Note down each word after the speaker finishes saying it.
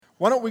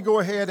Why don't we go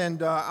ahead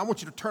and I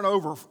want you to turn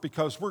over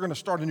because we're going to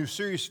start a new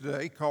series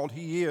today called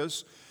He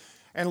Is.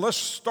 And let's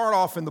start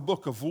off in the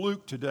book of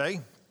Luke today.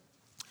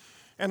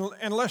 And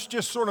let's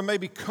just sort of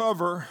maybe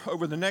cover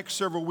over the next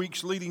several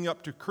weeks leading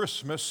up to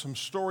Christmas some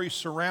stories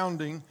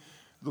surrounding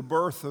the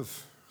birth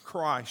of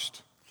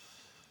Christ.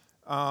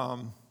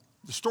 The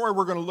story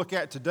we're going to look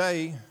at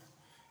today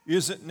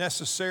isn't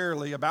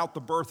necessarily about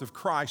the birth of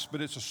Christ, but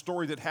it's a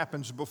story that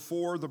happens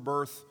before the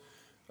birth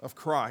of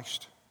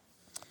Christ.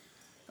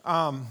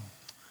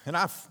 And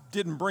I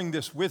didn't bring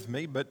this with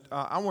me, but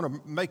I want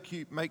to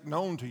make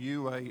known to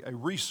you a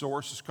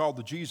resource. It's called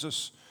the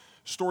Jesus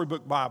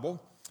Storybook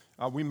Bible.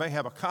 We may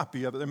have a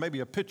copy of it. There may be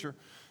a picture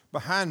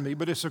behind me,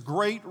 but it's a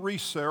great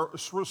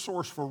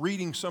resource for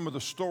reading some of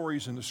the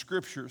stories in the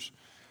Scriptures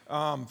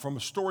from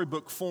a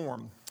storybook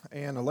form.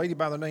 And a lady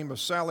by the name of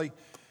Sally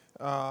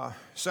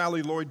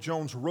Lloyd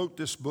Jones wrote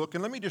this book.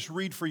 And let me just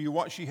read for you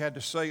what she had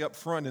to say up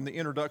front in the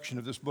introduction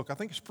of this book. I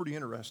think it's pretty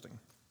interesting.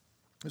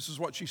 This is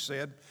what she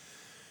said.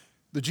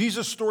 The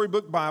Jesus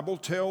Storybook Bible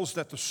tells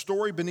that the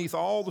story beneath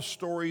all the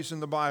stories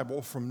in the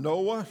Bible, from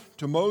Noah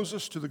to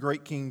Moses to the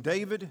great King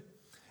David,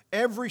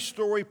 every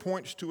story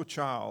points to a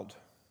child,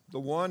 the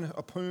one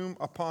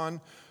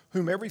upon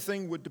whom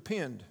everything would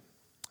depend.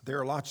 There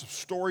are lots of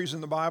stories in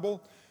the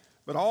Bible,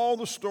 but all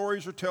the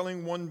stories are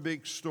telling one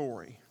big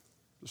story,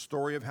 the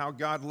story of how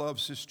God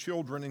loves His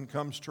children and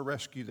comes to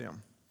rescue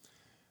them.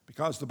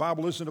 Because the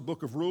Bible isn't a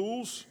book of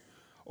rules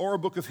or a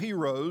book of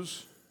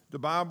heroes, the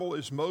Bible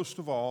is most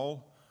of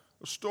all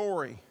a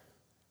story.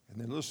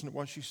 And then listen to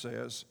what she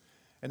says.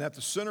 And at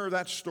the center of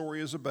that story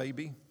is a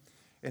baby.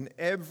 And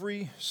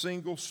every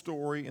single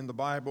story in the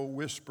Bible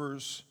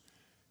whispers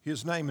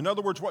His name. In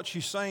other words, what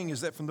she's saying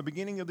is that from the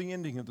beginning of the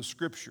ending of the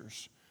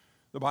Scriptures,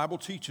 the Bible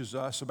teaches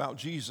us about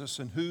Jesus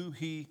and who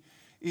He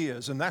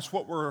is. And that's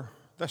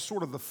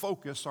sort of the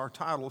focus, our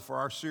title for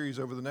our series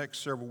over the next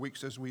several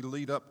weeks as we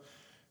lead up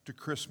to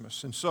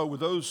Christmas. And so with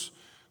those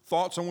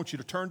thoughts, I want you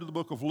to turn to the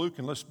book of Luke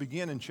and let's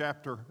begin in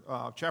chapter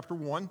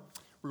 1.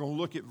 We're going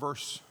to look at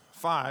verse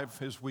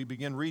 5 as we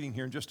begin reading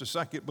here in just a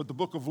second. But the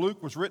book of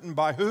Luke was written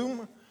by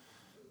whom?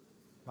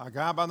 By a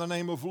guy by the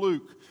name of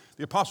Luke.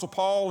 The Apostle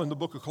Paul in the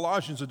book of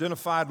Colossians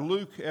identified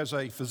Luke as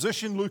a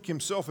physician. Luke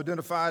himself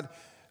identified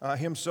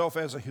himself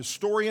as a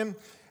historian.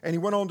 And he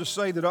went on to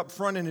say that up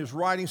front in his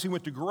writings, he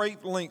went to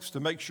great lengths to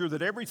make sure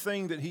that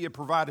everything that he had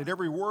provided,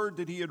 every word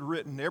that he had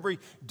written, every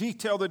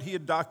detail that he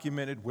had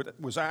documented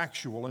was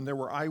actual, and there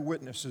were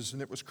eyewitnesses,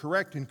 and it was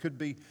correct and could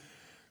be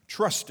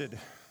trusted.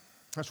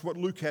 That's what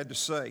Luke had to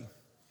say.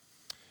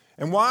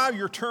 And while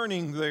you're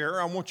turning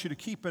there, I want you to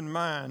keep in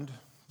mind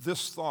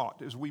this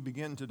thought as we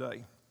begin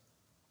today.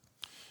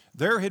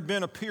 There had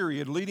been a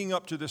period leading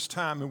up to this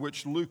time in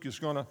which Luke is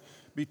going to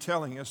be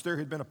telling us. There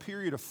had been a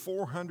period of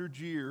 400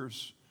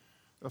 years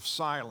of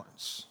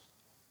silence.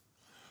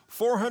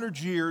 400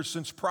 years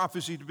since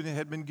prophecy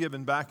had been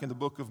given back in the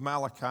book of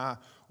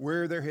Malachi,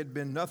 where there had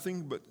been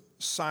nothing but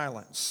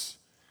silence.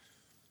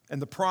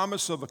 And the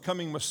promise of a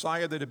coming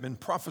Messiah that had been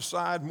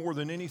prophesied more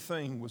than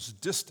anything was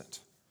distant,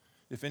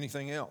 if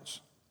anything else.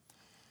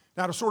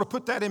 Now, to sort of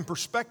put that in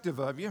perspective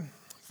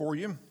for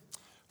you,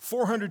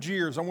 400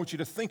 years, I want you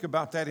to think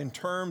about that in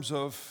terms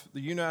of the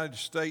United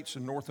States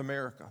and North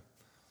America.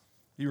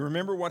 You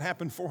remember what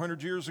happened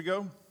 400 years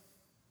ago?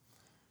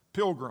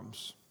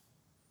 Pilgrims.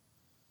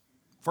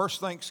 First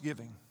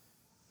Thanksgiving.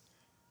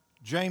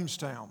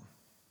 Jamestown.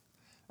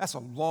 That's a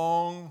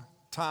long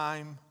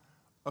time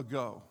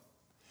ago.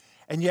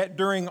 And yet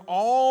during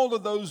all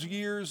of those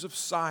years of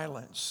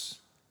silence,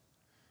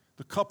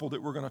 the couple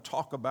that we're going to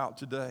talk about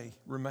today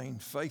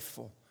remained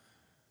faithful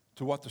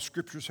to what the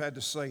Scriptures had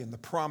to say and the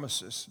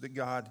promises that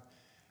God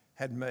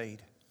had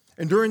made.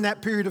 And during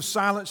that period of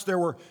silence, there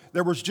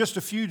was just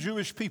a few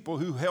Jewish people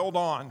who held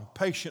on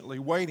patiently,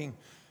 waiting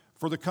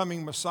for the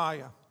coming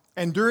Messiah.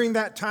 And during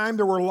that time,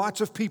 there were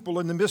lots of people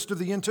in the midst of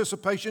the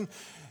anticipation.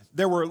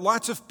 There were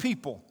lots of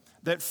people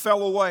that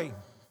fell away.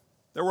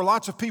 There were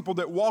lots of people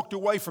that walked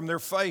away from their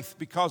faith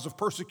because of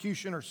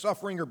persecution or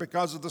suffering or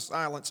because of the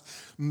silence.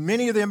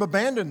 Many of them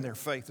abandoned their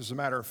faith, as a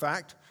matter of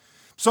fact.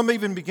 Some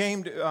even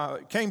came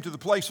to the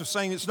place of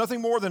saying it's nothing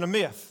more than a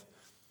myth.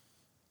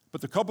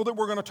 But the couple that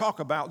we're going to talk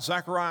about,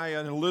 Zachariah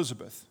and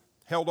Elizabeth,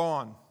 held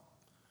on,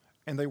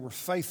 and they were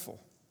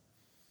faithful.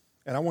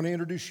 And I want to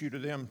introduce you to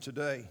them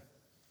today.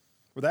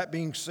 With that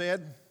being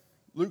said,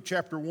 Luke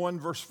chapter 1,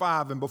 verse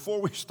 5. And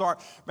before we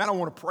start, man, I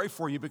want to pray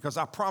for you because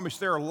I promise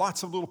there are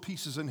lots of little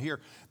pieces in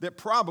here that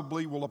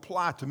probably will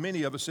apply to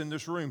many of us in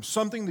this room.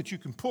 Something that you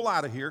can pull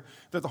out of here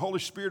that the Holy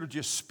Spirit will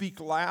just speak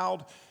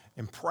loud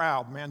and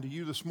proud, man, to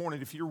you this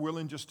morning if you're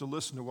willing just to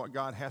listen to what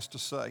God has to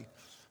say.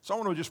 So I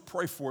want to just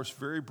pray for us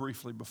very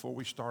briefly before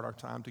we start our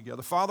time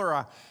together.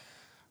 Father,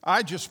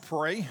 I just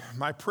pray,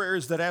 my prayer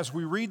is that as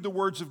we read the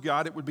words of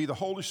God, it would be the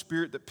Holy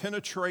Spirit that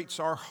penetrates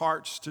our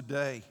hearts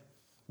today.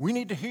 We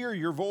need to hear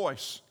your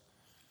voice.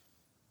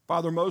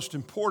 Father, most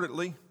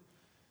importantly,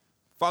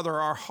 Father,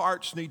 our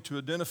hearts need to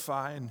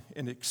identify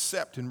and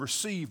accept and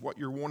receive what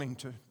you're wanting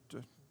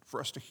for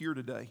us to hear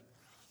today.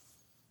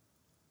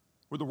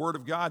 where the Word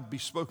of God be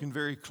spoken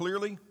very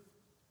clearly.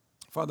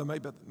 Father, may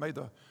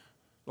the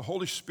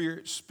Holy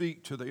Spirit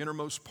speak to the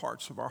innermost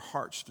parts of our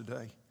hearts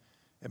today,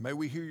 and may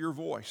we hear your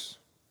voice.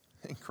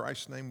 In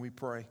Christ's name we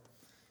pray.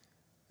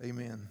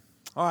 Amen.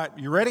 All right,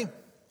 you ready?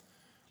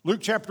 Luke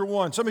chapter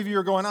 1. Some of you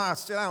are going, I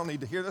don't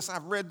need to hear this.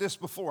 I've read this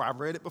before. I've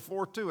read it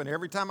before too, and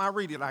every time I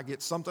read it, I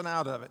get something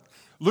out of it.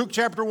 Luke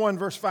chapter 1,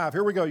 verse 5.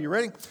 Here we go. You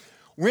ready?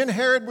 When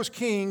Herod was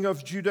king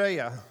of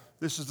Judea,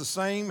 this is the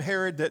same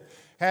Herod that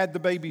had the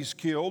babies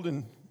killed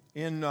in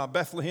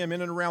Bethlehem,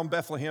 in and around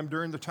Bethlehem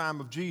during the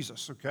time of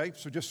Jesus, okay?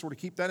 So just sort of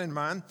keep that in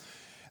mind.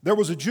 There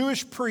was a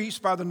Jewish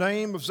priest by the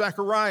name of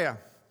Zechariah.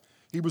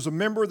 He was a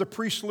member of the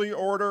priestly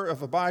order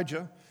of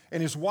Abijah,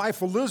 and his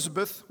wife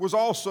Elizabeth was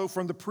also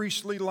from the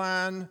priestly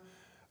line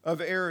of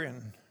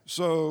Aaron.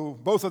 So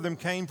both of them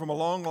came from a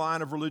long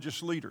line of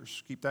religious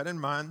leaders. Keep that in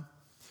mind.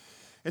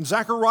 And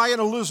Zechariah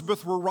and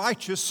Elizabeth were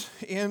righteous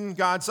in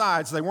God's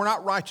eyes. They were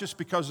not righteous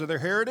because of their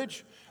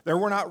heritage. They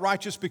were not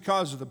righteous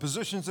because of the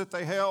positions that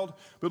they held.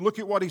 But look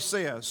at what he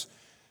says.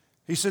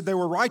 He said they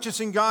were righteous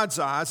in God's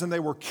eyes, and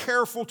they were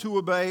careful to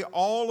obey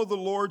all of the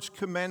Lord's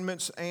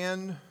commandments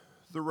and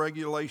the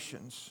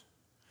regulations.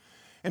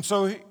 And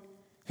so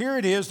here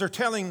it is.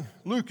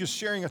 Luke is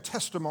sharing a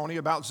testimony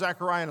about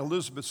Zechariah and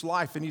Elizabeth's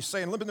life, and he's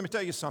saying, let me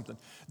tell you something.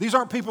 These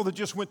aren't people that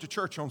just went to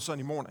church on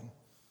Sunday morning.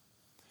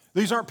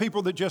 These aren't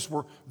people that just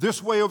were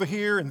this way over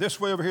here and this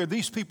way over here.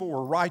 These people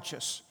were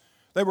righteous.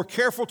 They were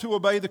careful to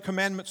obey the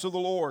commandments of the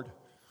Lord.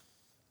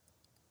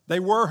 They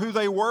were who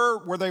they were,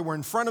 where they were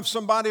in front of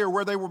somebody or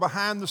where they were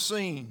behind the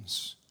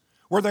scenes.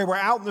 Where they were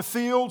out in the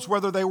fields,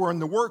 whether they were in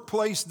the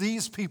workplace,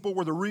 these people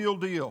were the real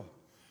deal.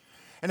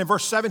 And in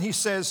verse 7 he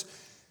says,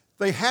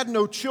 they had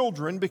no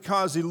children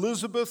because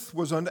Elizabeth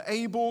was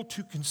unable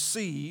to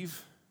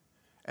conceive,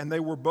 and they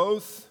were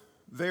both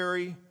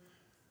very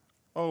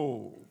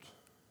old.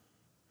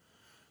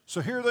 So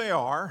here they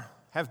are,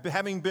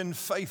 having been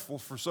faithful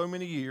for so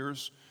many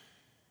years,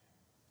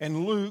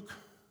 and Luke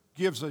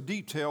gives a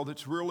detail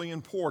that's really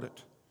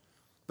important.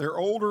 They're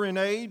older in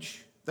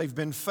age, they've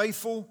been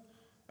faithful,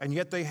 and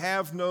yet they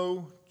have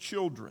no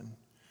children.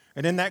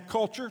 And in that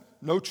culture,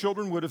 no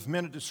children would have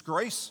meant a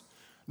disgrace.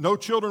 No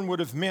children would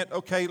have meant,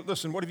 okay,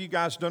 listen, what have you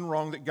guys done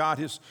wrong that God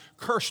has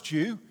cursed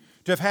you?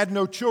 To have had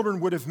no children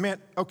would have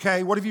meant,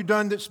 okay, what have you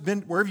done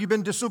where have you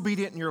been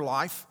disobedient in your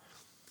life?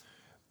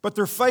 But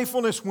their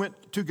faithfulness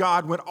to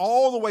God went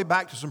all the way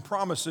back to some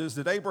promises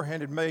that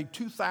Abraham had made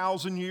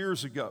 2,000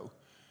 years ago.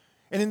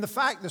 And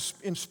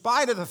in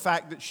spite of the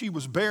fact that she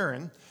was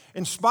barren,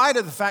 in spite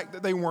of the fact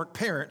that they weren't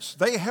parents,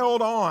 they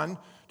held on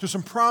to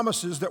some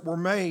promises that were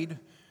made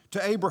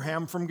to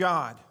Abraham from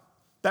God.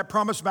 That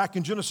promise back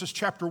in Genesis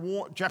chapter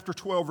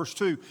 12, verse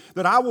 2,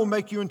 that I will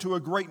make you into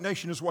a great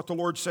nation is what the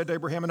Lord said to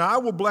Abraham, and I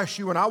will bless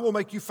you, and I will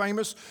make you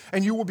famous,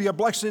 and you will be a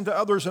blessing to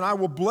others, and I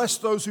will bless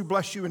those who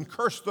bless you and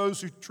curse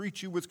those who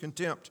treat you with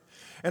contempt.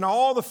 And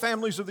all the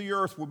families of the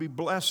earth will be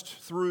blessed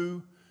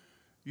through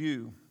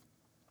you.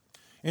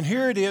 And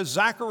here it is,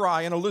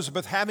 Zechariah and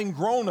Elizabeth, having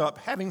grown up,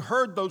 having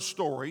heard those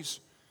stories,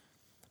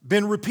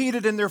 been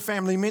repeated in their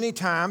family many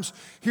times.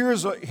 Here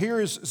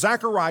is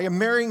Zechariah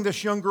marrying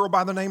this young girl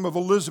by the name of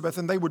Elizabeth,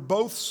 and they would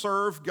both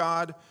serve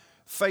God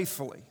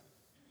faithfully.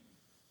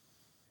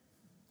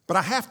 But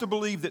I have to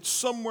believe that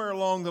somewhere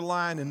along the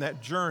line in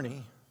that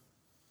journey,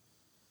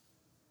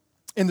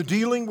 in the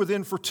dealing with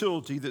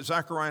infertility, that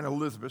Zechariah and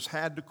Elizabeth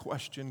had to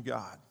question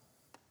God.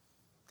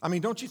 I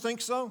mean, don't you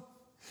think so?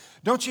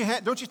 Don't you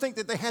think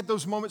that they had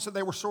those moments that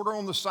they were sort of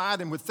on the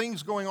side, and with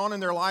things going on in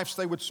their lives,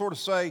 they would sort of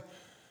say,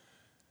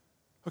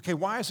 okay,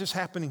 why is this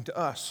happening to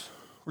us?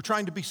 We're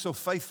trying to be so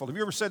faithful. Have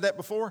you ever said that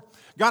before?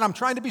 God, I'm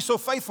trying to be so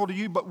faithful to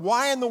you, but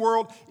why in the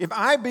world, if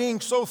I being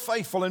so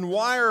faithful, and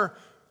why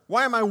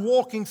am I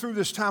walking through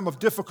this time of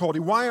difficulty?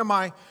 Why am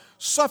I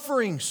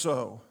suffering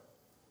so?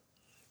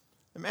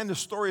 And man, this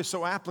story is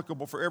so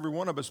applicable for every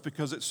one of us,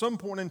 because at some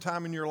point in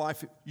time in your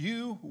life,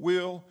 you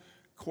will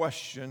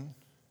question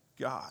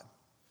God.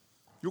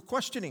 You'll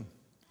question Him.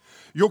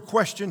 You'll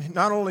question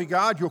not only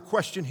God, you'll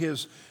question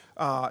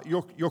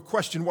you'll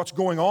question what's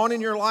going on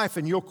in your life,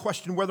 and you'll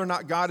question whether or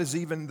not God is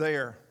even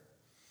there.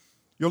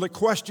 You'll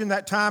question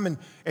that time,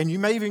 and you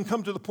may even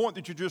come to the point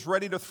that you're just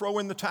ready to throw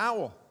in the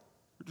towel,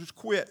 or just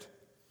quit,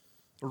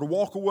 or to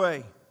walk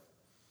away.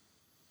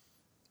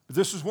 But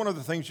this is one of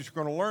the things that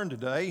you're going to learn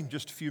today. In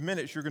just a few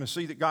minutes, you're going to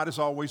see that God is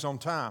always on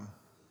time.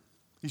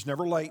 He's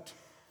never late.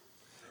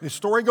 The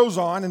story goes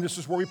on, and this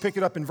is where we pick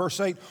it up in verse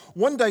 8.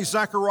 One day,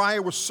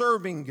 Zechariah was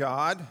serving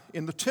God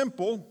in the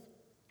temple,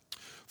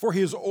 for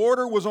his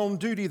order was on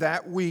duty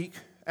that week,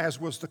 as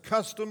was the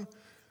custom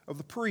of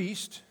the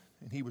priest,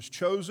 and he was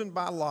chosen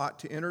by lot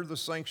to enter the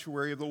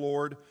sanctuary of the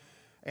Lord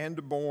and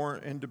to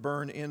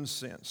burn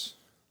incense.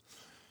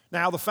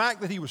 Now, the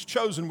fact that he was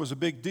chosen was a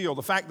big deal.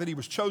 The fact that he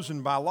was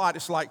chosen by lot,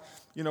 it's like,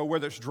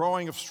 whether it's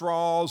drawing of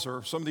straws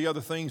or some of the other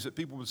things that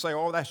people would say,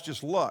 oh, that's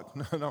just luck.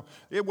 No,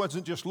 it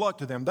wasn't just luck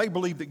to them. They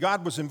believed that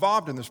God was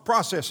involved in this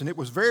process, and it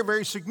was very,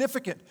 very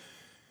significant. It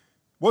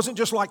wasn't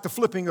just like the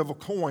flipping of a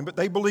coin, but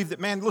they believed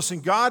that, man,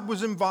 listen, God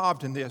was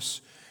involved in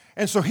this.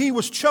 And so he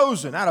was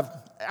chosen out of,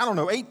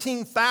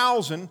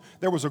 18,000.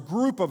 There was a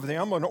group of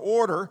them, an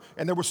order,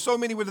 and there were so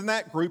many within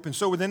that group. And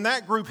so within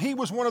that group, he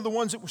was one of the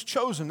ones that was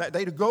chosen that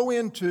day to go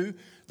into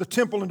the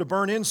temple and to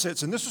burn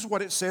incense. And this is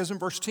what it says in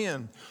verse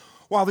 10.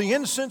 While the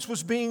incense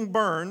was being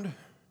burned,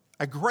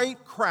 a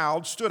great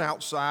crowd stood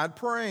outside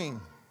praying.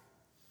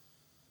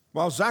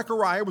 While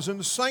Zechariah was in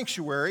the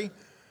sanctuary,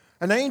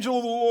 an angel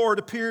of the Lord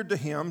appeared to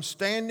him,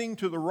 standing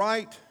to the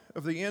right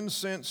of the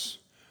incense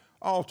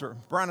altar.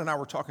 Brian and I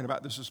were talking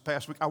about this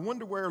past week. I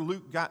wonder where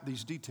Luke got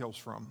these details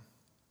from.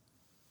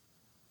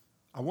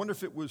 I wonder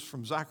if it was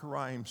from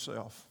Zechariah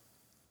himself.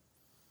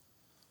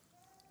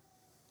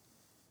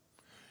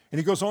 And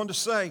he goes on to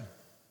say,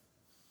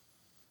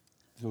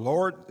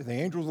 the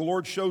angel of the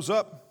Lord shows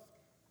up.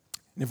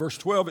 And in verse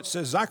 12 it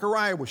says,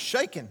 Zechariah was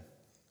shaken,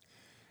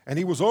 and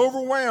he was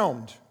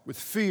overwhelmed with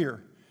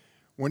fear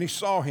when he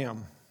saw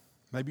him.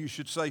 Maybe you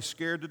should say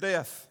scared to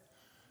death.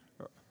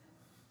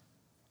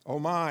 Oh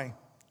my.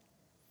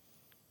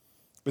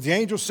 But the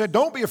angel said,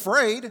 don't be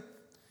afraid.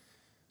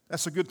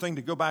 That's a good thing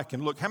to go back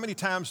and look. How many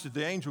times did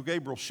the angel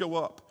Gabriel show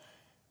up?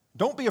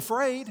 Don't be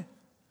afraid.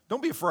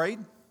 Don't be afraid.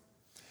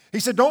 He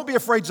said, don't be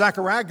afraid,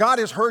 Zechariah. God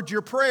has heard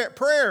your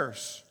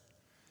prayers.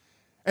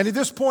 And at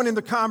this point in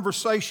the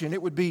conversation,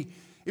 it would be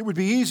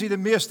easy to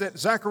miss that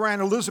Zechariah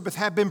and Elizabeth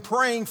had been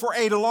praying for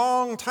a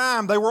long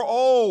time. They were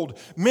old.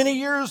 Many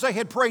years they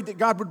had prayed that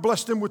God would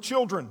bless them with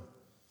children.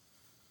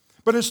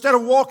 But instead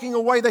of walking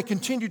away, they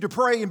continued to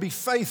pray and be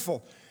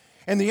faithful.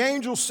 And the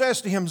angel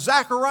says to him,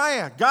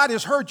 Zechariah, God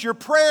has heard your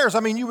prayers.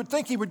 I mean, you would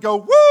think he would go,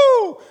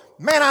 woo,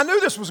 man, I knew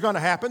this was going to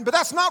happen, but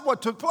that's not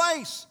what took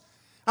place.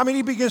 I mean,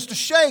 he begins to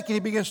shake and he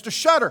begins to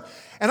shudder.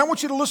 And I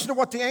want you to listen to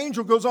what the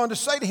angel goes on to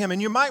say to him.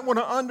 And you might want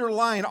to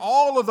underline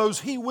all of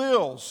those he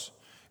wills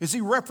as he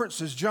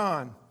references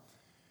John.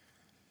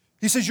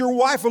 He says, your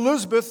wife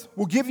Elizabeth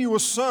will give you a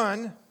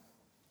son,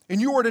 and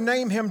you are to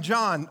name him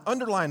John.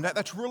 Underline that.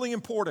 That's really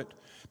important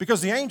because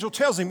the angel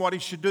tells him what he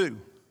should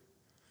do.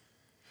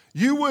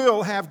 You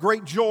will have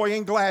great joy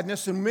and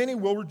gladness, and many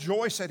will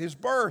rejoice at his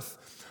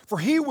birth, for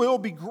he will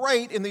be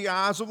great in the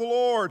eyes of the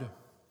Lord.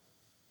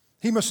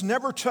 He must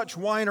never touch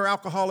wine or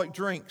alcoholic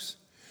drinks.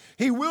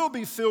 He will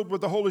be filled with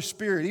the Holy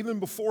Spirit even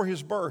before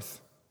his birth,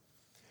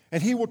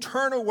 and he will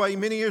turn away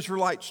many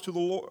Israelites to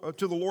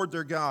the Lord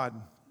their God.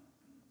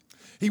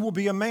 He will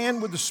be a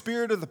man with the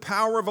spirit of the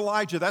power of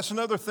Elijah. That's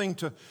another thing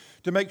to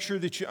make sure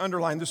that you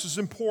underline. This is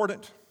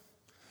important.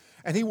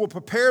 And he will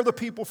prepare the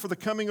people for the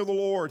coming of the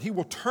Lord. He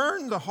will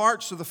turn the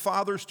hearts of the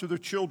fathers to their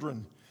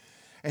children.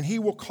 And he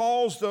will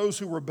cause those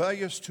who are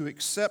rebellious to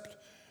accept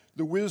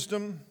the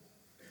wisdom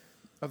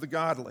of the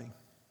godly.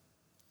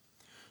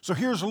 So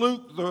here's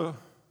Luke, the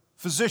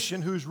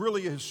physician, who's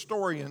really a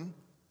historian.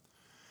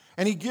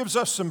 And he gives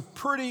us some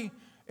pretty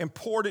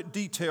important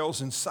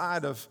details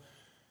inside of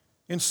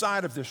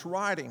this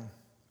writing.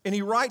 And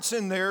he writes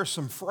in there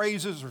some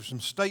phrases or some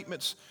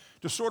statements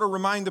to sort of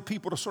remind the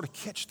people to sort of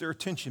catch their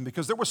attention,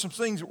 because there were some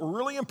things that were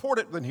really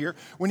important in here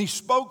when he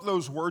spoke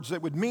those words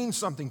that would mean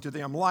something to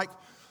them. Like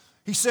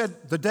he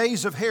said, the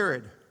days of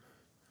Herod.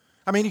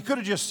 I mean, he could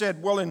have just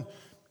said, well, in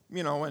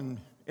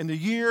the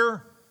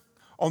year,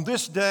 on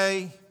this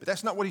day, but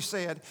that's not what he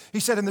said. He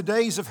said in the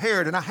days of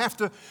Herod, and I have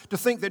to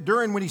think that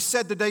when he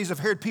said the days of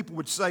Herod, people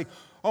would say,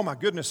 oh my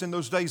goodness, in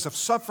those days of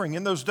suffering,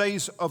 in those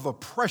days of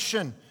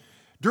oppression,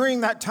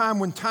 during that time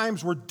when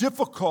times were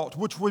difficult,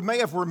 which we may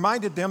have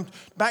reminded them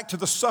back to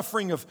the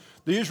suffering of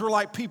the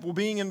Israelite people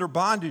being in their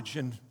bondage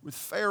and with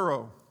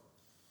Pharaoh,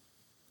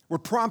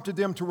 would prompted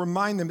them to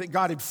remind them that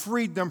God had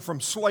freed them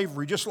from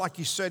slavery, just like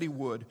he said he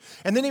would.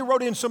 And then he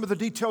wrote in some of the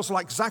details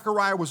like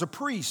Zechariah was a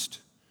priest,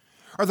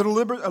 or that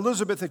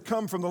Elizabeth had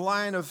come from the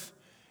line of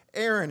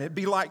Aaron. It'd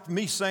be like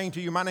me saying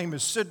to you, my name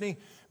is Sidney,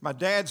 my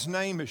dad's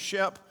name is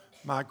Shep,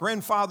 my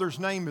grandfather's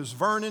name is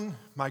Vernon,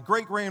 my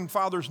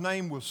great-grandfather's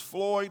name was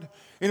Floyd,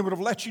 and it would have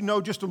let you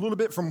know just a little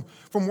bit from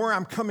where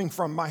I'm coming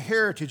from, my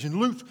heritage. And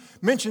Luke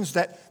mentions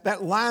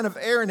that line of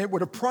Aaron. It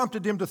would have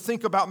prompted them to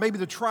think about maybe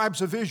the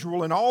tribes of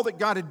Israel and all that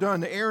God had done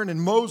to Aaron and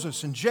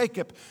Moses and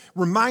Jacob,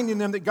 reminding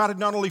them that God had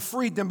not only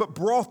freed them, but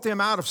brought them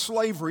out of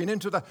slavery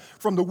and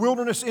from the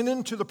wilderness and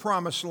into the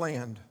promised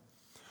land.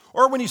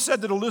 Or when he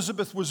said that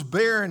Elizabeth was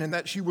barren and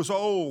that she was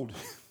old.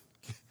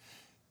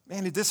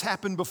 Man, did this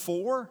happen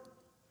before?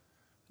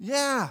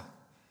 Yeah.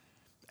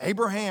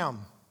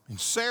 Abraham and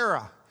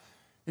Sarah.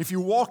 If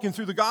you're walking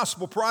through the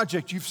Gospel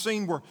Project, you've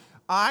seen where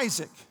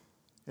Isaac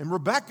and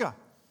Rebekah.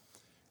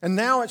 And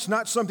now it's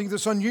not something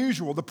that's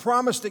unusual. The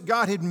promise that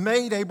God had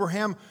made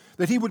Abraham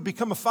that he would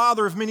become a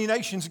father of many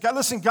nations.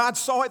 God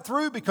saw it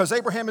through, because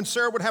Abraham and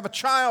Sarah would have a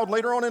child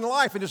later on in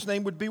life, and his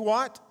name would be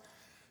what?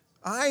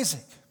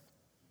 Isaac.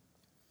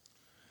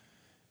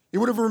 It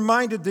would have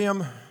reminded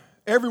them,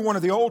 every one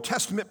of the Old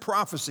Testament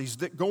prophecies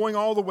that going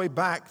all the way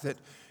back that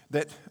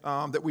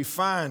we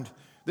find,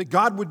 that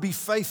God would be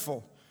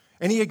faithful.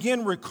 And he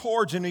again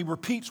records and he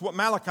repeats what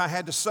Malachi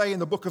had to say in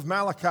the book of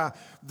Malachi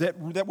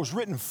that was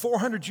written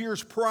 400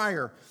 years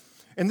prior.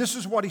 And this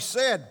is what he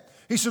said.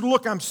 He said,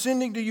 look, I'm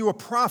sending to you a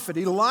prophet,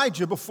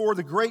 Elijah, before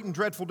the great and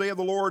dreadful day of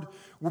the Lord,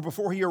 or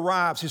before he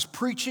arrives. His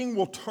preaching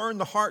will turn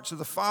the hearts of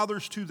the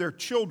fathers to their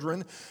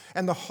children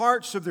and the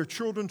hearts of their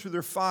children to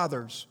their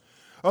fathers.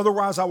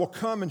 Otherwise, I will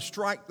come and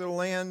strike the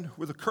land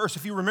with a curse.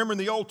 If you remember in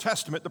the Old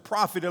Testament, the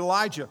prophet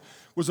Elijah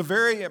was a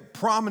very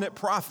prominent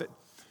prophet.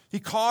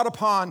 He called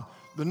upon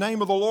the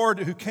name of the Lord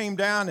who came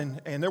down,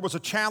 and there was a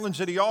challenge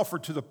that he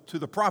offered to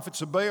the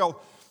prophets of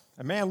Baal.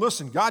 And man,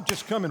 listen, God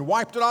just come and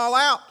wiped it all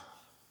out.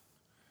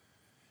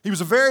 He was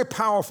a very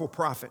powerful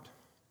prophet.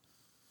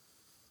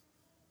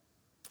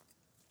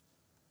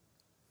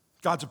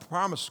 God's a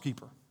promise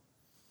keeper.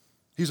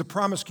 He's a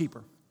promise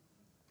keeper.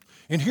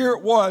 And here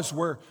it was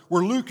where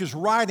Luke is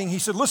writing. He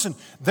said, listen,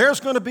 there's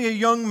going to be a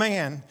young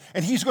man,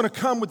 and he's going to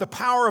come with the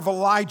power of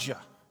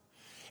Elijah.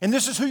 And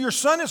this is who your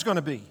son is going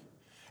to be.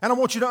 And I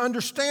want you to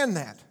understand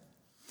that.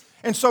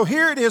 And so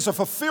here it is, a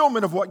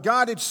fulfillment of what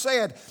God had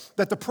said,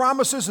 that the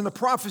promises and the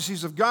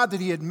prophecies of God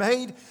that he had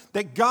made,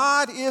 that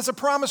God is a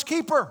promise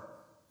keeper.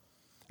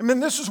 I mean,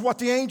 this is what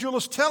the angel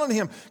is telling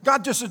him.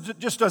 God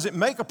just doesn't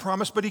make a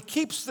promise, but he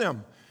keeps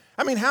them.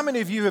 I mean, how many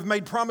of you have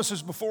made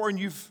promises before and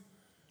you've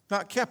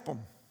not kept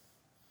them?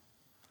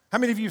 How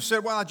many of you have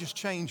said, well, I just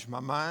changed my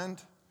mind?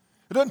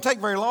 It doesn't take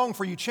very long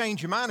for you to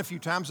change your mind a few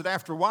times, that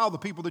after a while, the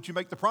people that you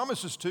make the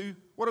promises to,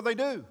 what do?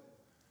 I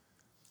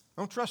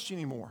don't trust you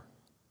anymore.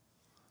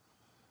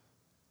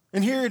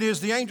 And here it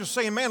is, the angel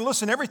saying, man,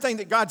 listen, everything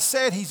that God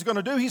said he's going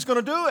to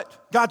do it.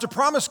 God's a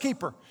promise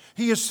keeper.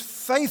 He is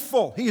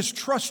faithful. He is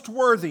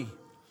trustworthy.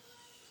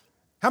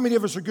 How many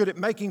of us are good at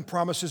making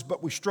promises,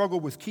 but we struggle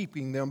with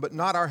keeping them, but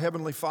not our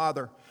Heavenly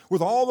Father?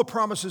 With all the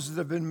promises that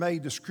have been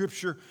made,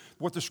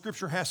 what the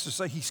Scripture has to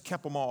say, he's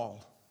kept them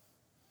all.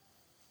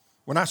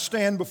 When I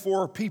stand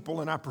before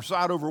people and I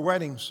preside over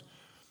weddings,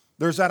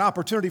 there's that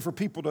opportunity for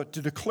people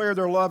to declare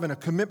their love and a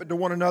commitment to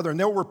one another. And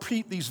they'll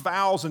repeat these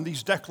vows and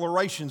these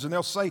declarations. And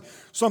they'll say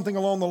something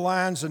along the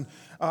lines, and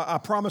I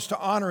promise to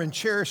honor and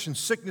cherish in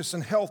sickness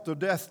and health till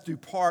death do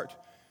part.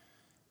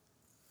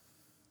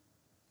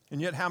 And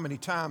yet how many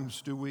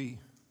times do we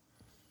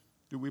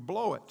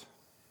blow it?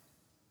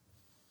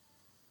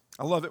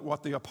 I love it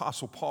what the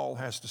Apostle Paul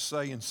has to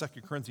say in 2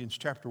 Corinthians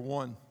chapter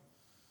 1.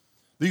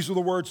 These are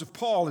the words of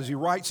Paul as he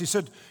writes. He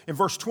said in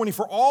verse 20,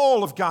 for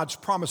all of God's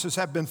promises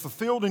have been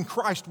fulfilled in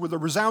Christ with a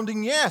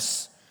resounding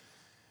yes.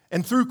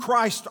 And through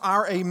Christ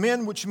our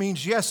amen, which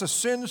means yes,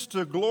 ascends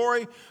to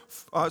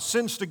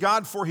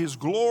God for his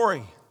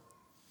glory.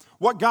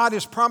 What God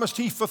has promised,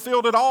 he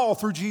fulfilled it all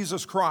through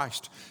Jesus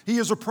Christ. He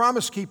is a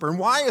promise keeper. And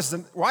why is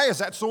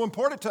that so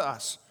important to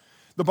us?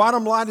 The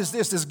bottom line is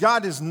this, is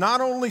God is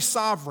not only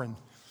sovereign,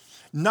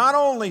 not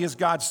only is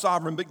God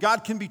sovereign, but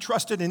God can be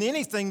trusted in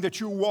anything that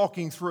you're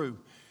walking through.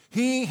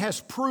 He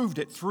has proved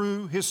it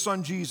through his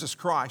son, Jesus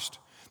Christ.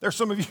 There's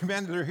some of you,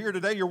 man, that are here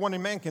today. You're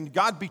wondering, man, can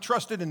God be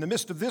trusted in the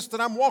midst of this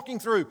that I'm walking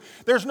through?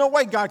 There's no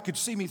way God could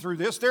see me through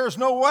this. There's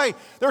no way.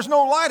 There's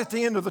no light at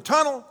the end of the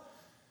tunnel.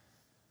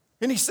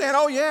 And he's saying,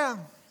 oh, yeah,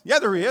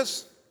 there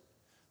is.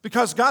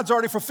 Because God's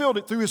already fulfilled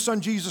it through his son,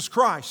 Jesus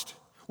Christ.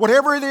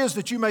 Whatever it is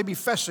that you may be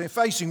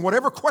facing,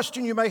 whatever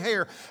question you may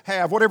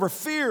have, whatever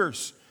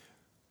fears,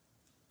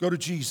 go to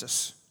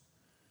Jesus.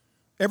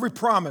 Every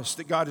promise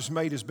that God has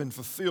made has been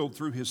fulfilled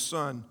through his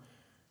son,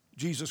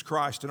 Jesus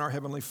Christ, and our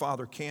Heavenly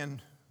Father can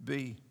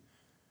be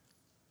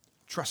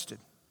trusted.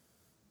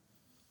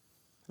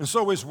 And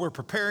so as we're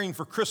preparing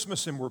for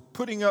Christmas and we're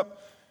putting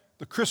up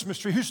the Christmas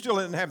tree, who still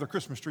didn't have the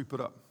Christmas tree put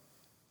up?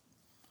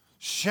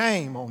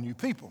 Shame on you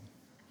people.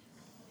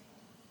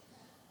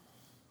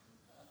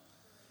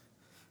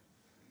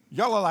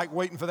 Y'all are like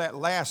waiting for that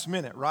last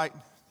minute, right?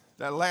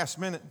 That last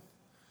minute.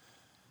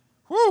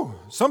 Whew,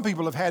 some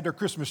people have had their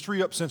Christmas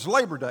tree up since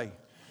Labor Day.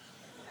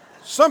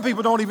 Some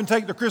people don't even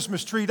take their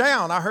Christmas tree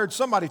down. I heard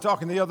somebody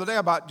talking the other day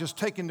about just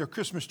taking their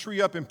Christmas tree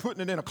up and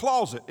putting it in a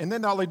closet, and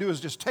then all they do is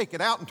just take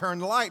it out and turn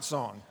the lights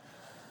on.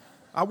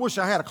 I wish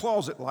I had a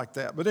closet like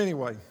that, but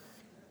anyway.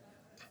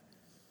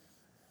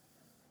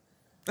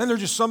 And there's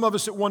just some of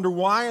us that wonder,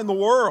 why in the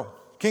world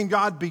can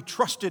God be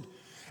trusted?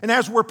 And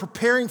as we're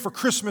preparing for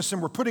Christmas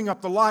and we're putting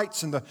up the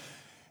lights and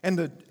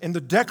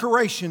the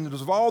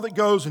decorations of all that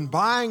goes and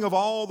buying of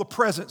all the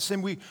presents,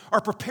 and we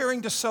are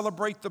preparing to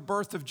celebrate the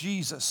birth of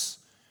Jesus.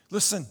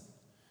 Listen,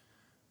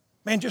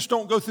 man, just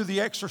don't go through the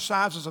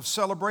exercises of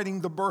celebrating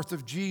the birth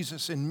of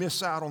Jesus and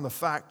miss out on the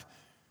fact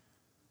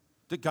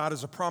that God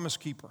is a promise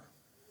keeper.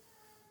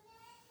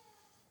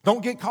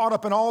 Don't get caught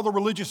up in all the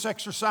religious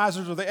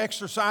exercises or the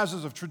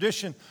exercises of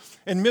tradition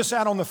and miss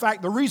out on the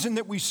fact the reason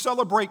that we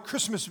celebrate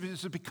Christmas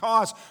is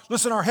because,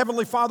 listen, our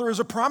Heavenly Father is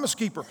a promise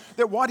keeper,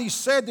 that what he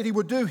said that he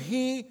would do,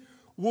 he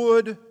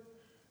would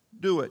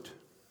do it.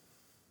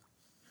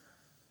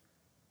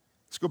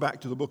 Let's go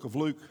back to the book of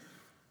Luke.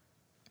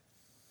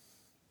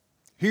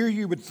 Here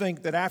you would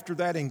think that after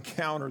that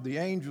encounter,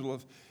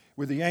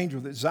 with the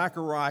angel, that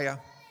Zechariah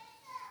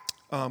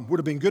would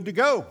have been good to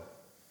go.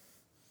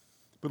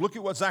 But look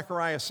at what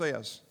Zechariah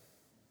says.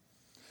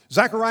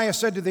 Zechariah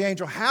said to the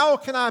angel, how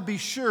can I be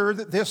sure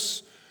that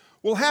this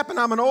will happen?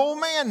 I'm an old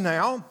man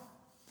now,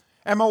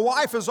 and my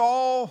wife is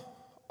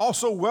all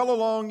also well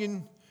along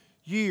in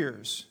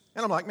years.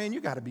 And I'm like, man,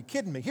 you got to be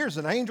kidding me. Here's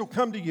an angel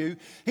come to you.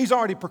 He's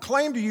already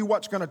proclaimed to you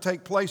what's going to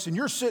take place, and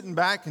you're sitting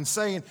back and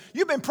saying,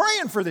 you've been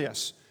praying for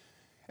this.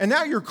 And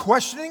now you're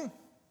questioning?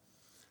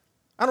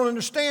 I don't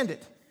understand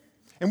it.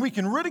 And we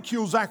can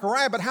ridicule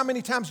Zechariah, but how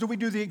many times do we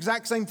do the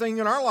exact same thing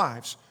in our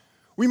lives?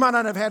 We might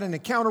not have had an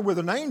encounter with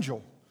an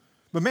angel,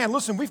 but man,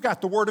 listen, we've got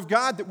the Word of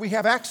God that we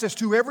have access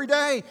to every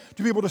day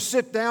to be able to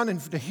sit down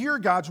and to hear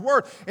God's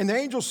Word. And the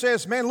angel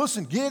says, man,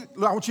 listen,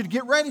 I want you to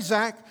get ready,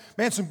 Zach.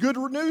 Man, some good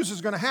news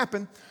is going to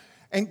happen.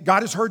 And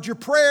God has heard your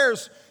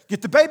prayers.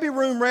 Get the baby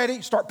room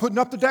ready. Start putting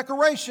up the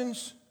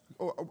decorations.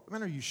 Oh,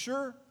 man, are you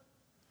sure?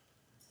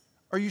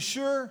 Are you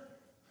sure?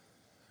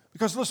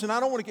 Because listen, I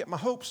don't want to get my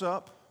hopes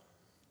up.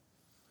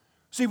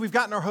 See, we've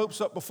gotten our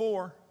hopes up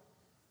before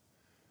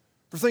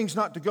for things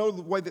not to go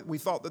the way that we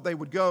thought that they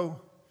would go.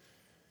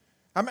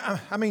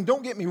 I mean,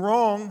 don't get me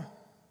wrong.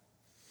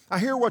 I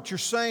hear what you're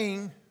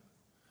saying,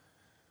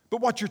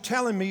 but what you're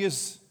telling me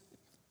is,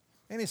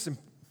 and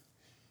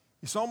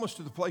it's almost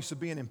to the place of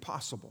being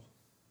impossible.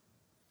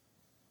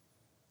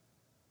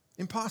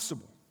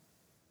 Impossible.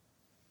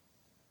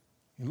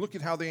 And look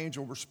at how the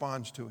angel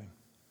responds to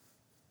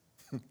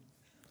him.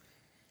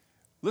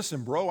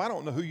 Listen, bro, I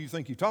don't know who you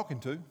think you're talking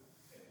to.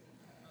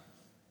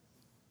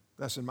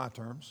 That's in my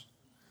terms.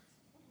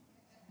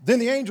 Then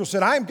the angel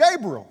said, I am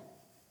Gabriel.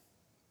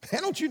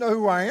 And don't you know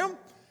who I am?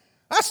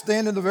 I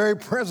stand in the very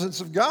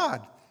presence of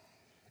God.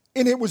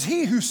 And it was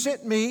he who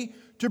sent me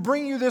to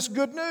bring you this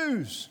good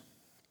news.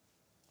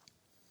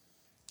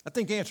 I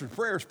think answered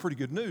prayer is pretty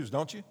good news,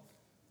 don't you?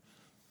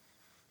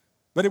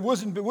 But it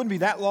wouldn't be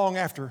that long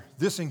after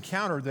this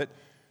encounter that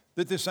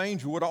this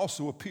angel would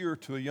also appear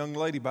to a young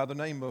lady by the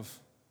name of,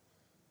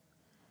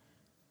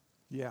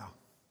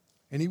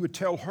 and he would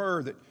tell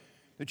her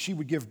that she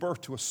would give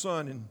birth to a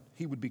son and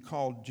he would be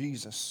called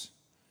Jesus.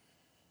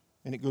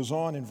 And it goes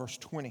on in verse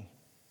 20.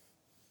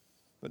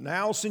 But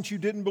now, since you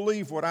didn't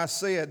believe what I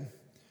said,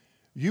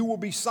 you will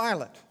be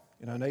silent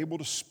and unable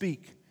to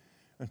speak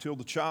until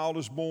the child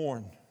is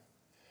born.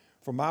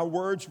 For my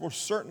words will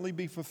certainly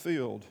be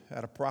fulfilled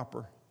at a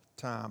proper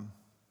time.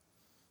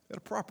 At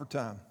a proper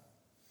time.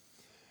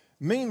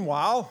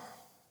 Meanwhile,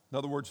 in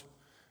other words,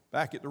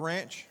 back at the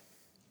ranch,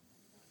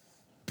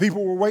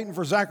 people were waiting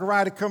for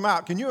Zechariah to come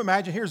out. Can you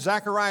imagine? Here's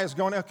Zechariah is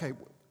going, okay,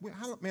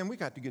 man, we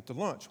got to get to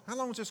lunch. How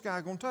long is this guy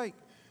going to take?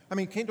 I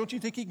mean, don't you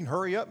think he can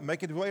hurry up and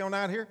make his way on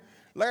out here?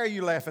 Larry,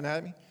 you laughing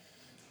at me?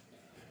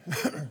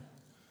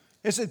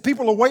 It said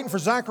people are waiting for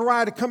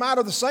Zechariah to come out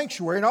of the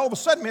sanctuary, and all of a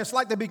sudden, man, it's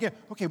like they begin,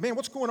 okay, man,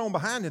 what's going on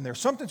behind in there?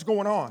 Something's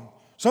going on.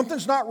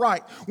 Something's not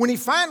right. When he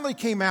finally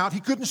came out,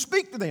 he couldn't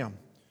speak to them.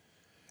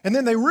 And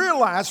then they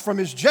realized from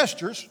his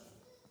gestures,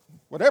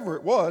 whatever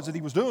it was that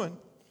he was doing,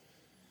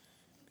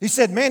 he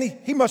said, man,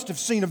 he must have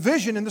seen a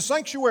vision in the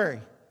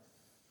sanctuary.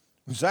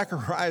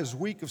 Zechariah's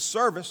week of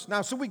service.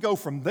 Now, so we go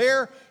from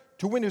there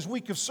to when his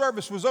week of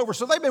service was over.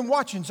 So they've been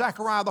watching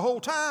Zechariah the whole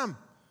time.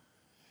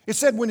 It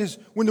said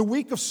when the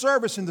week of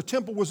service in the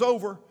temple was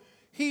over,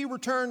 he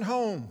returned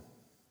home.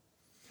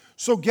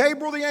 So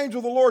Gabriel, the angel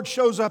of the Lord,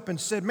 shows up and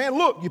said, man,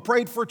 look, you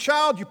prayed for a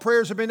child. Your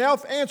prayers have been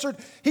answered.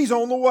 He's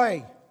on the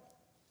way.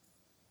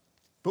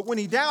 But when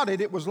he doubted,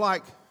 it was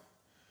like,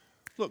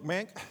 look,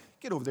 man,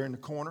 get over there in the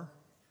corner.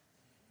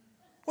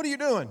 What are you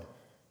doing?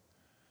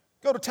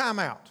 Go to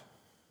timeout.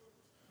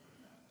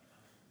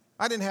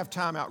 I didn't have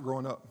timeout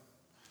growing up.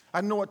 I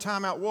didn't know what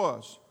timeout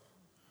was.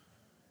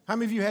 How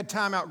many of you had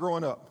timeout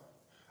growing up?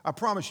 I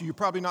promise you, you're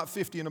probably not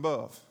 50 and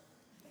above.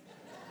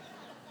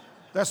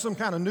 That's some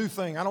kind of new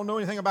thing. I don't know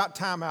anything about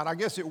timeout. I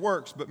guess it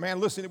works. But man,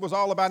 listen, it was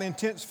all about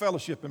intense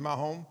fellowship in my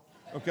home,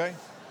 okay?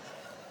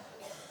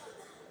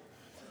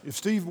 If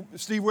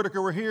Steve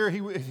Whitaker were here,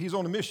 he's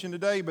on a mission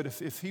today, but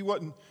if he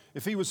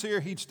was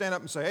here, he'd stand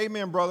up and say,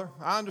 amen, brother,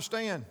 I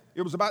understand.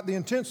 It was about the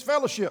intense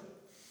fellowship.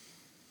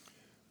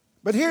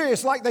 But here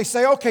it's like they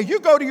say, okay, you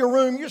go to your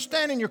room, you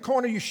stand in your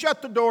corner, you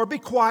shut the door, be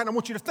quiet, and I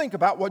want you to think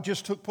about what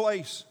just took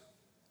place.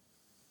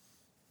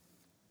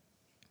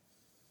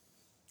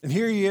 And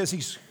here he is,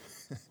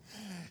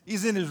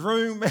 he's in his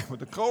room, man, with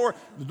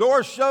the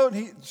door's shut,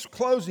 he's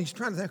closed, and he's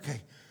trying to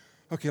think,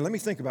 okay, let me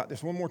think about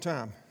this one more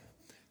time.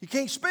 He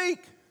can't speak.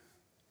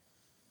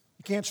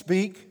 He can't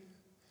speak.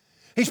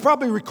 He's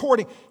probably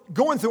recording,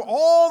 going through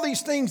all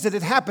these things that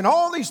had happened,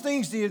 all these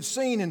things that he had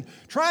seen, and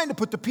trying to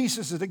put the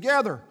pieces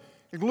together.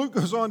 And Luke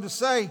goes on to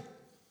say,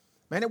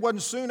 man, it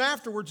wasn't soon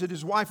afterwards that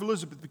his wife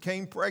Elizabeth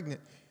became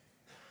pregnant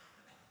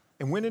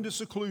and went into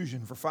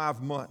seclusion for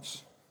 5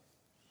 months.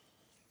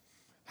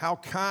 How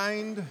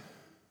kind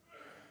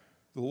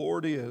the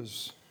Lord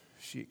is,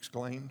 she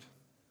exclaimed.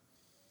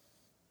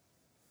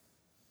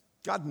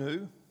 God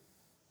knew.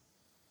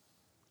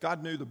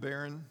 God knew the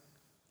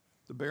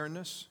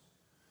barrenness.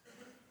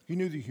 He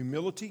knew the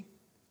humility.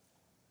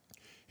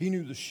 He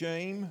knew the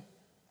shame.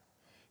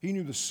 He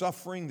knew the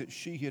suffering that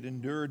she had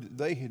endured, that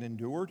they had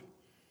endured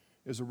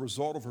as a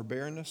result of her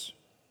barrenness.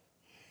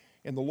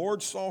 And the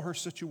Lord saw her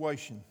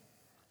situation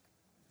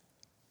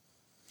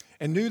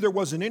and knew there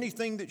wasn't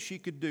anything that she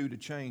could do to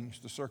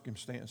change the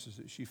circumstances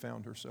that she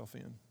found herself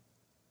in.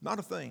 Not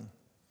a thing.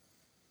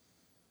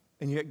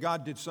 And yet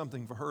God did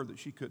something for her that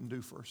she couldn't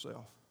do for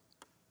herself.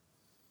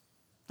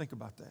 Think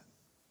about that.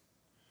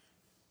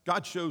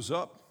 God shows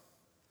up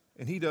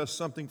and He does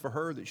something for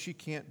her that she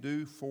can't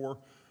do for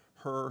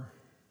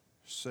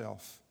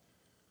herself.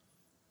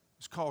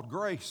 It's called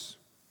grace.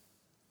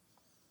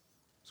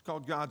 It's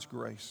called God's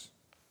grace.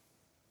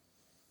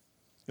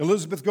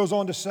 Elizabeth goes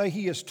on to say,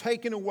 He has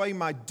taken away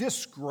my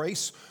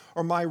disgrace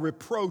or my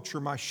reproach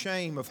or my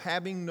shame of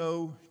having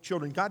no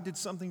children. God did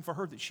something for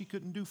her that she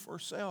couldn't do for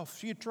herself.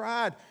 She had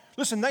tried.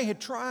 Listen, they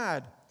had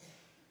tried.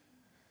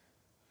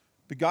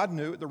 But God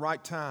knew at the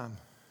right time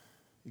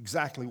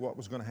exactly what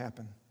was going to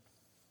happen.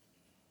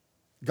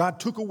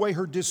 God took away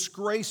her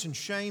disgrace and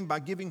shame by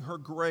giving her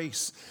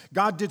grace.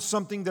 God did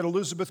something that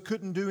Elizabeth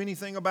couldn't do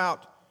anything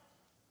about.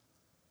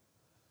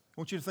 I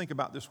want you to think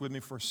about this with me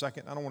for a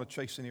second. I don't want to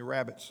chase any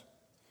rabbits.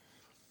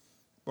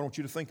 But I want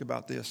you to think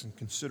about this and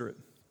consider it.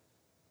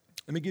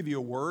 Let me give you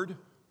a word.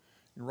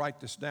 You write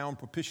this down,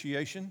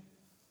 propitiation.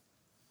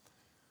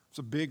 It's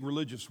a big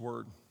religious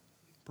word,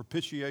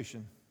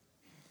 propitiation.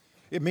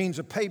 It means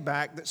a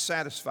payback that's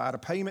satisfied, a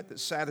payment that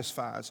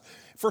satisfies.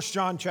 1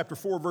 John chapter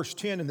 4, verse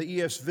 10 in the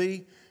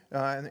ESV,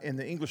 in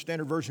the English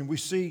Standard Version, we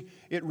see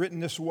it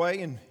written this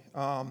way,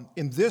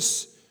 and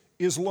this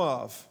is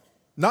love.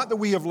 Not that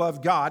we have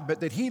loved God,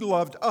 but that He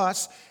loved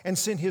us and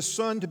sent His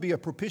Son to be a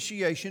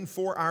propitiation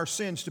for our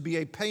sins, to be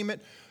a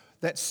payment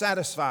that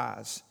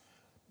satisfies.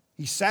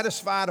 He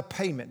satisfied a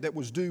payment that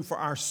was due for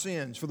our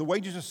sins. For the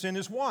wages of sin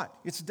is what?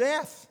 It's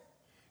death.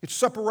 It's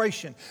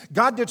separation.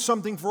 God did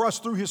something for us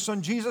through His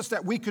Son Jesus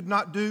that we could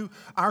not do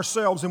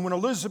ourselves. And when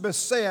Elizabeth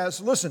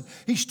says, listen,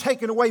 He's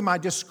taken away my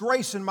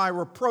disgrace and my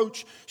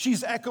reproach,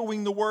 she's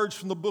echoing the words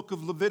from the book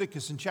of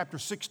Leviticus in chapter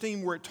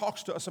 16 where it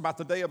talks to us about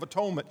the Day of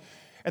Atonement.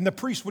 And the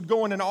priest would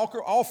go in and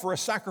offer a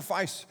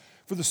sacrifice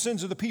for the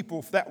sins of the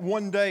people for that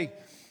one day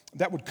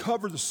that would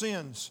cover the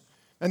sins.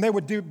 And they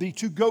would do the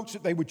two goats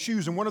that they would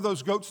choose. And one of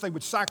those goats they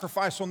would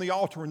sacrifice on the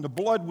altar, and the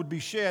blood would be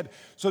shed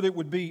so that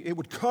it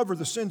would cover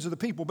the sins of the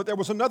people. But there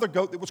was another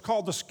goat that was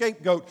called the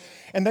scapegoat.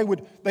 And they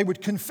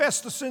would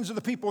confess the sins of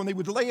the people, and they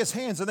would lay His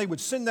hands, and they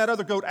would send that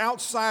other goat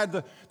outside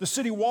the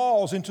city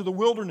walls into the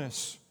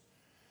wilderness.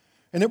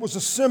 And it was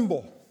a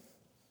symbol.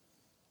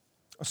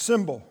 A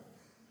symbol.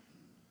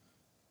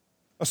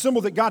 A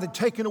symbol that God had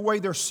taken away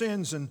their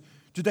sins, and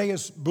today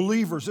as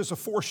believers, it's a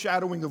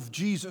foreshadowing of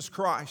Jesus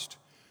Christ.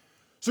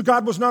 So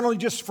God was not only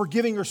just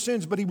forgiving her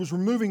sins, but He was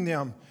removing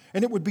them.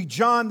 And it would be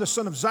John, the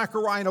son of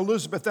Zechariah and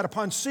Elizabeth, that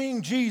upon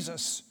seeing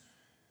Jesus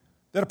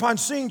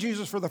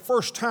for the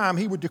first time,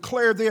 he would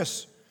declare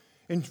this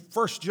in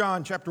 1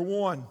 John chapter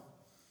 1.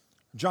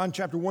 John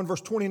chapter 1,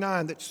 verse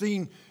 29, that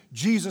seeing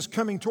Jesus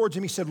coming towards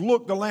him, he said,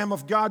 "Look, the Lamb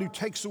of God who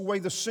takes away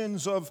the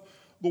sins of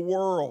the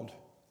world."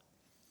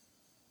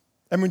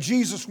 And when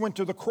Jesus went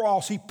to the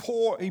cross, he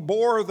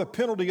bore the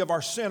penalty of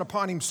our sin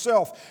upon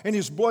Himself, and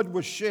His blood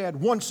was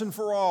shed once and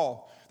for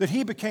all, that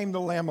He became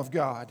the Lamb of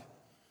God.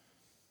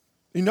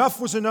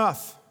 Enough was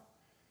enough.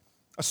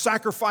 A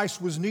sacrifice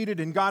was needed,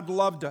 and God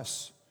loved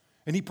us,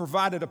 and He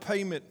provided a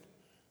payment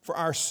for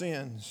our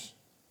sins.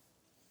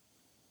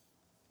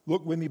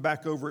 Look with me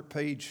back over at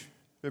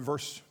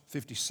verse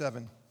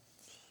 57,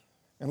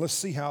 and let's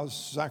see how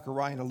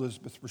Zechariah and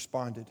Elizabeth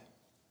responded.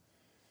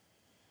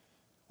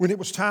 When it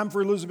was time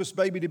for Elizabeth's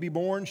baby to be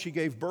born, she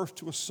gave birth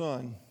to a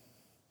son.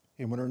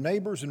 And when her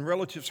neighbors and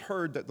relatives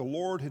heard that the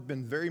Lord had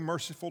been very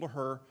merciful to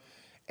her,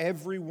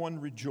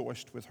 everyone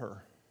rejoiced with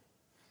her.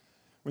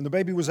 When the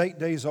baby was 8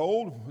 days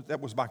old,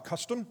 that was by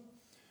custom,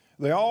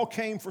 they all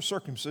came for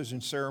circumcision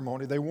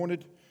ceremony. They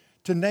wanted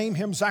to name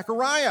him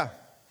Zechariah.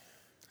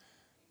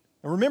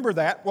 Now remember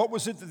that. What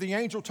was it that the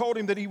angel told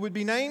him that he would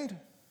be named?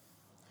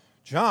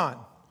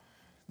 John.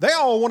 They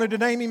all wanted to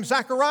name him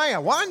Zechariah.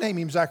 Why name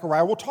him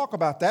Zechariah? We'll talk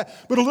about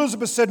that. But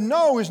Elizabeth said,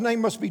 no, his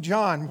name must be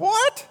John.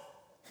 What?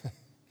 You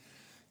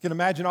can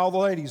imagine all the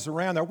ladies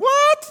around there.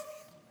 What?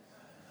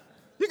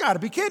 You got to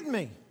be kidding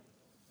me.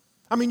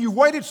 I mean, you've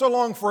waited so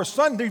long for a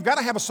son. You've got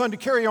to have a son to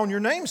carry on your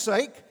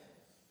namesake.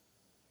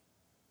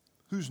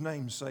 Whose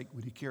namesake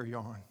would he carry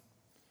on?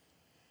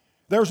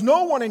 There's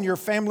no one in your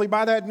family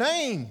by that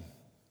name.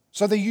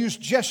 So they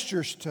used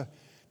gestures to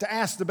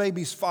ask the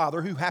baby's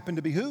father, who happened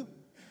to be who?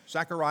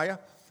 Zechariah.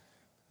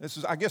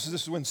 I guess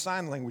this is when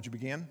sign language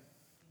began.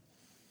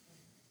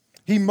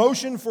 He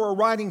motioned for a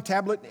writing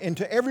tablet, and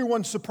to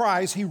everyone's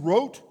surprise, he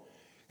wrote,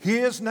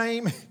 "His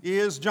name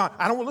is John."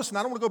 I don't want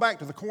to go back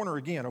to the corner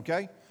again,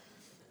 okay?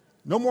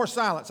 No more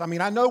silence. I mean,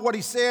 I know what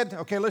he said.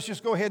 Okay, let's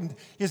just go ahead and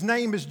his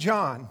name is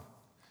John.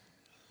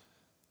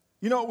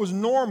 You know, it was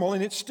normal,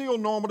 and it's still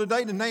normal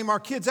today to name our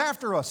kids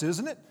after us,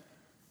 isn't it?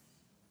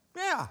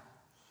 Yeah.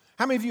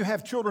 How many of you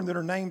have children that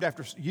are named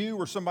after you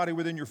or somebody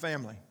within your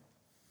family?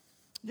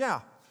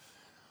 Yeah.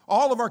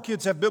 All of our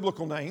kids have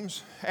biblical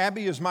names.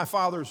 Abby is my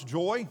father's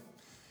joy.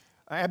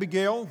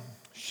 Abigail,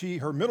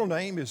 her middle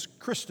name is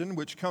Kristen,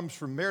 which comes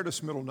from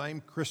Meredith's middle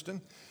name,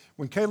 Kristen.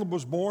 When Caleb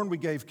was born, we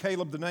gave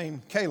Caleb the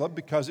name Caleb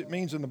because it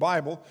means in the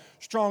Bible,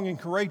 strong and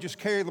courageous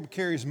Caleb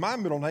carries my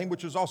middle name,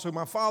 which is also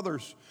my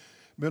father's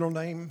middle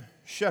name,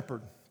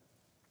 Shepherd.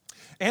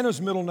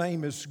 Anna's middle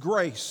name is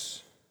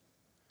Grace,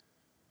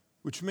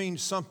 which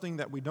means something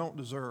that we don't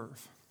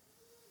deserve.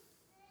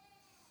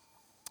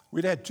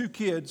 We'd had 2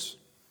 kids,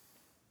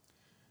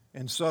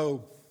 and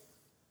so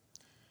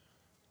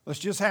let's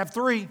just have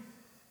 3.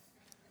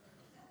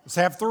 Let's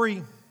have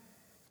 3.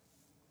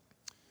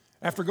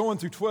 After going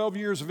through 12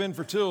 years of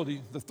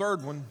infertility, the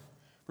 3rd one,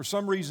 for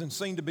some reason,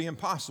 seemed to be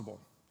impossible.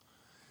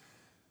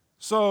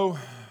 So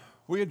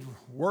we had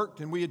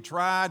worked and we had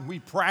tried and we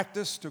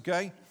practiced,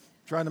 okay,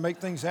 trying to make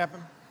things happen.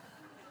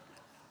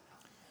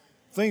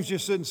 Things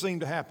just didn't seem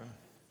to happen.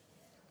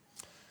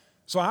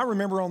 So I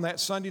remember on that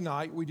Sunday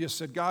night, we just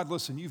said, God,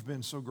 listen, you've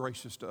been so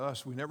gracious to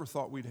us. We never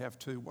thought we'd have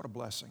 2. What a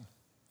blessing.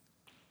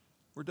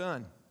 We're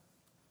done.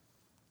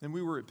 And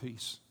we were at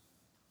peace.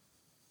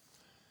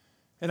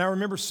 And I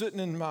remember sitting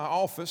in my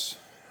office.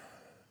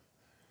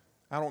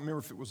 I don't remember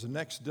if it was the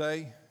next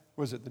day.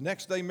 Was it the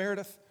next day,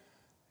 Meredith?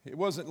 It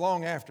wasn't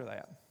long after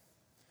that.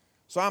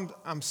 So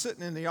I'm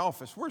sitting in the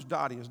office. Where's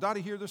Dottie? Is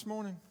Dottie here this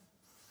morning?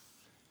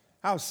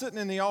 I was sitting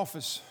in the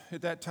office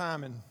at that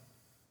time, and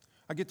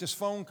I get this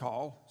phone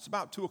call. It's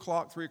about 2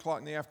 o'clock, 3 o'clock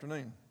in the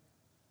afternoon.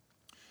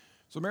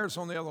 So Meredith's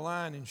on the other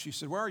line, and she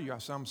said, where are you? I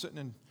said, I'm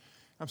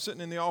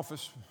sitting in the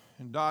office,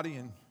 and Dottie,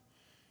 and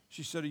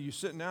she said, are you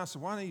sitting down? I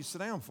said, why don't you sit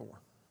down for?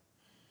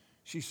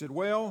 She said,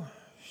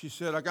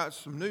 I got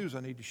some news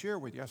I need to share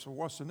with you. I said,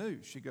 what's the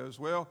news? She goes,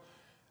 well,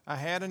 I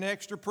had an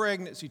extra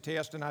pregnancy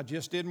test, and I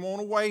just didn't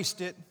want to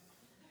waste it.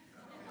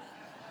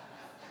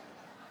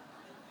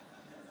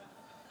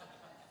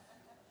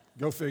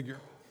 Go figure.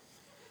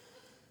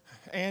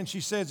 And she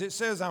says, it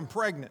says I'm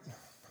pregnant.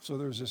 So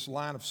there's this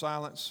line of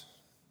silence.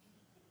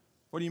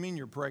 What do you mean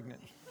you're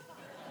pregnant?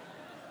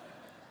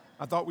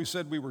 I thought we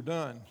said we were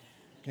done.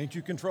 Can't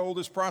you control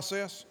this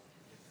process?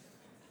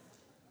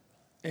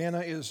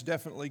 Anna is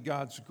definitely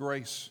God's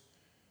grace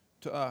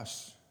to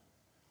us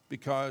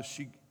because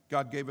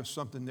God gave us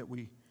something that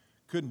we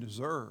couldn't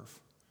deserve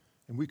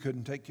and we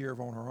couldn't take care of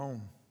on our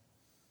own.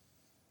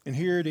 And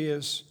here it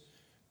is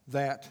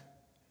that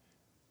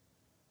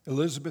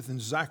Elizabeth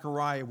and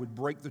Zachariah would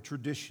break the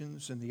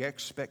traditions and the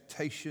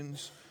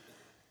expectations,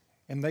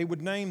 and they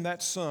would name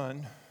that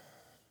son,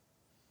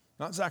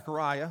 not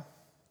Zachariah,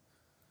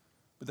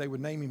 but they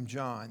would name him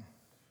John.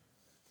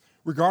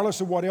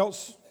 Regardless of what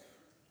else,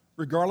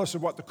 regardless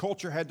of what the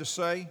culture had to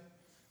say,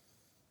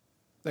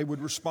 they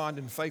would respond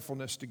in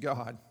faithfulness to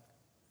God.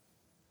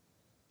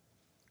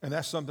 And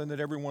that's something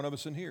that every one of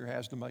us in here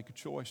has to make a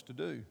choice to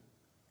do.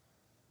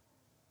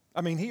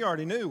 I mean, he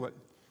already knew what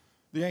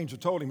the angel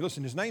told him.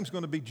 Listen, his name's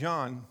going to be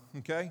John,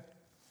 okay?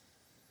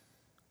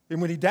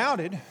 And when he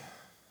doubted,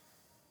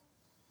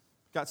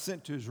 got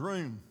sent to his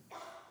room.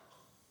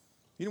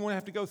 He didn't want to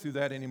have to go through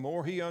that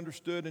anymore. He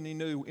understood and he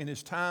knew in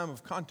his time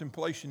of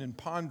contemplation and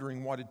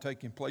pondering what had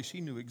taken place, he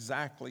knew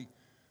exactly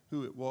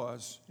who it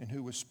was and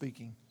who was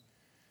speaking.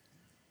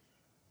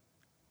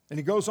 And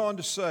he goes on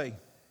to say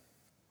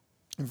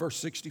in verse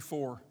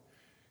 64,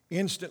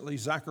 instantly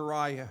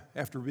Zechariah,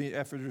 after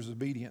his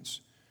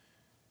obedience,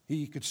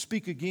 he could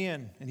speak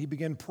again and he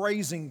began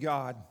praising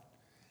God.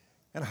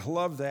 And I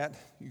love that.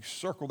 You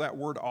circle that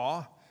word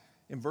awe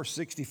in verse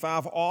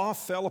 65. Awe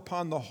fell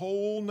upon the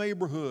whole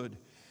neighborhood,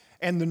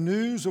 and the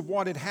news of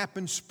what had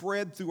happened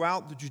spread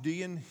throughout the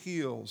Judean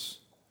hills.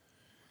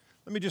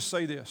 Let me just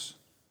say this.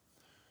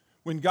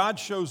 When God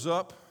shows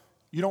up,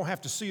 you don't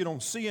have to see it on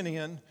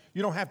CNN.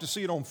 You don't have to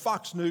see it on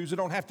Fox News. It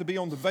don't have to be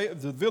on the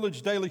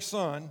Village Daily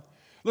Sun.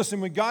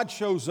 Listen, when God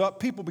shows up,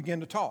 people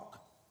begin to talk.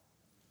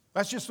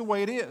 That's just the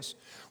way it is.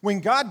 When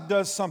God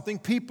does something,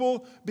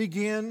 people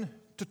begin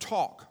to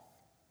talk.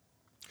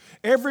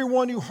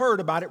 Everyone who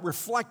heard about it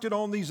reflected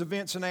on these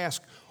events and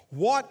asked,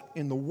 what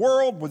in the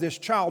world will this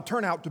child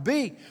turn out to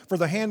be? For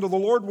the hand of the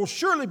Lord will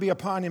surely be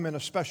upon him in a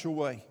special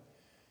way.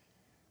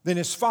 Then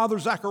his father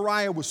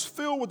Zechariah was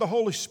filled with the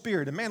Holy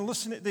Spirit. And man,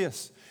 listen to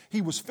this.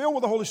 He was filled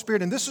with the Holy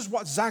Spirit, and this is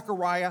what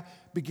Zechariah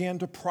began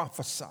to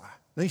prophesy.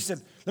 And he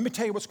said, let me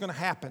tell you what's going to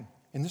happen.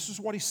 And this is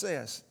what he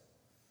says.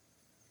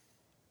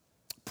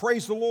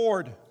 Praise the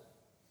Lord,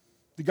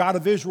 the God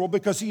of Israel,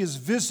 because he has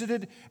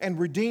visited and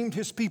redeemed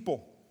his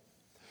people.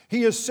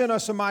 He has sent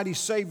us a mighty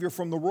Savior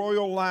from the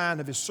royal line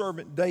of his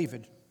servant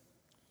David.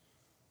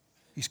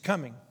 He's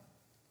coming.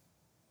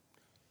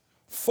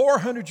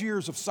 400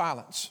 years of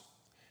silence.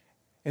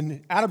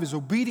 And out of his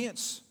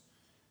obedience,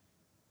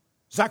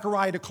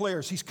 Zechariah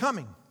declares, he's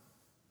coming.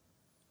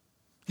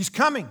 He's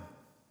coming.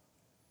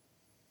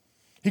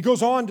 He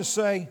goes on to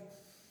say,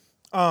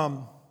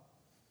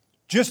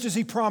 just as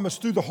he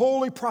promised through the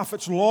holy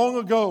prophets long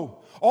ago,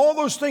 all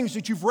those things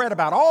that you've read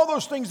about, all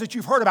those things that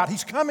you've heard about,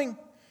 he's coming.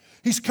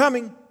 He's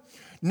coming.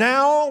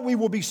 Now we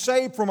will be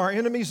saved from our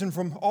enemies and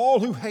from all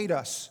who hate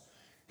us.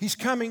 He's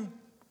coming.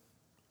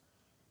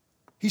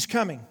 He's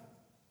coming.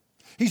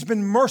 He's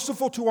been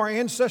merciful to our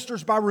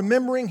ancestors by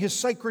remembering his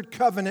sacred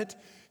covenant.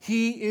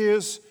 He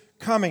is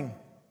coming.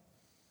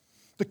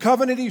 The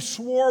covenant he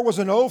swore was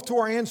an oath to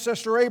our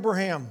ancestor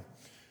Abraham.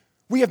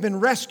 We have been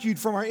rescued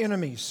from our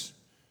enemies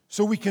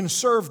so we can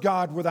serve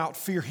God without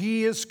fear.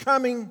 He is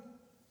coming.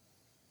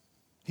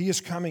 He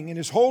is coming in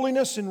His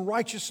holiness and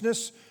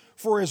righteousness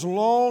for as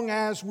long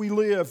as we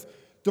live.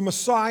 The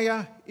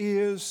Messiah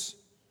is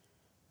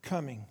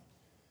coming.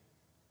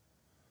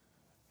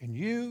 And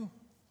you,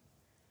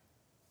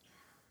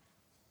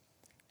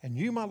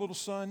 my little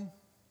son,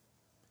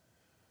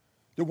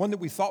 the one that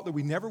we thought that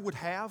we never would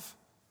have,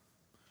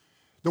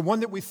 the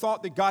one that we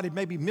thought that God had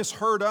maybe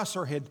misheard us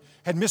or had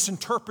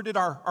misinterpreted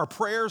our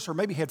prayers, or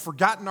maybe had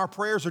forgotten our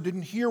prayers or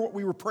didn't hear what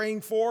we were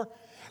praying for.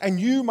 And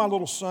you, my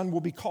little son,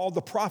 will be called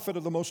the prophet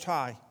of the Most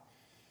High,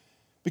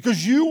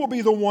 because you will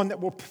be the one that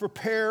will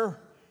prepare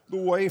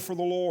the way for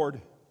the Lord.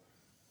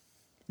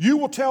 You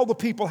will tell the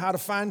people how to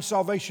find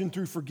salvation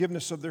through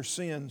forgiveness of their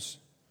sins.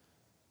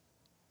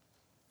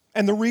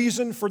 And the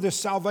reason for this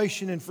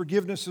salvation and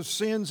forgiveness of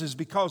sins is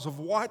because of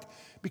what?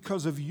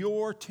 Because of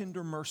your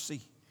tender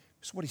mercy.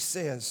 That's what he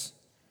says.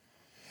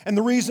 And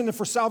the reason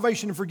for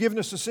salvation and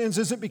forgiveness of sins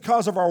isn't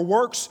because of our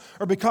works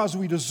or because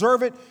we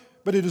deserve it,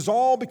 but it is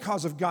all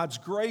because of God's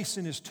grace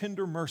and His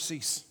tender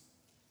mercies.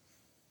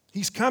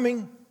 He's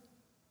coming.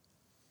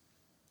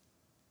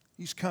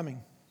 He's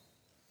coming.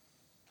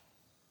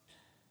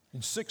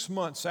 And 6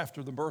 months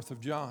after the birth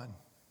of John,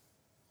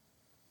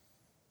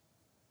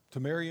 to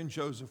Mary and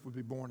Joseph would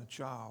be born a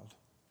child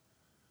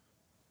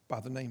by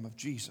the name of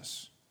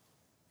Jesus.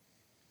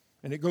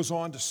 And it goes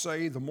on to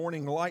say, the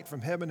morning light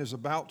from heaven is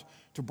about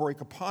to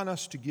break upon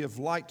us to give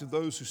light to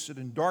those who sit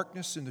in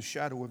darkness in the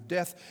shadow of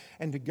death,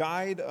 and to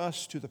guide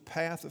us to the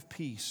path of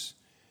peace.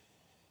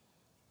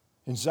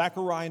 And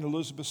Zechariah and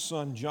Elizabeth's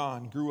son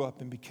John grew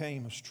up and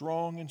became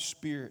strong in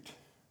spirit,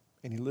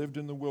 and he lived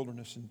in the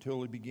wilderness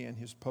until he began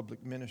his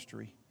public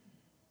ministry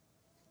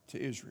to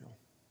Israel.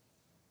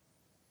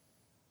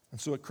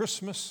 And so at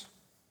Christmas,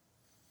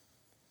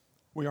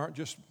 we aren't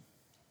just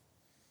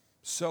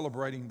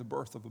celebrating the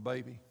birth of a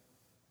baby.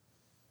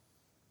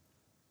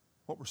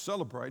 What we're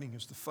celebrating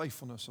is the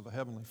faithfulness of a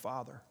Heavenly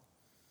Father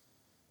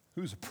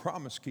who's a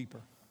promise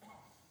keeper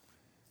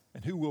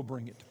and who will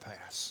bring it to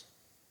pass.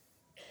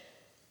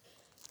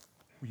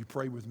 Will you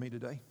pray with me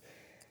today?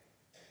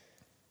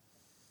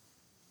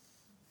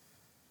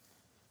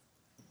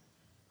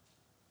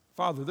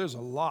 Father, there's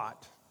a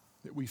lot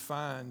that we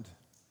find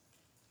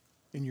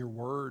in your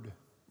word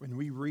when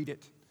we read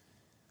it.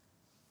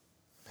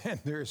 Man,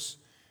 this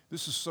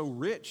is so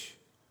rich.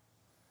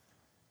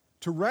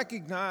 To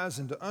recognize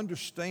and to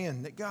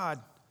understand that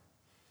God,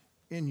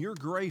 in your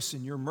grace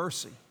and your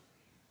mercy,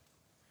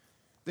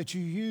 that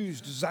you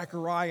used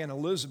Zechariah and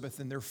Elizabeth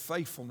in their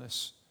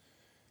faithfulness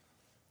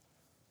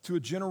to a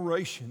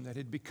generation that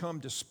had become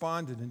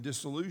despondent and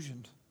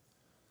disillusioned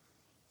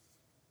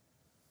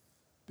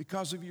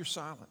because of your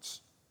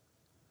silence.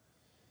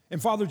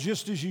 And Father,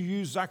 just as you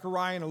used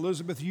Zechariah and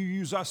Elizabeth, you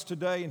use us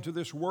today into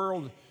this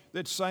world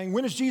that's saying,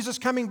 when is Jesus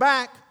coming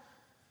back?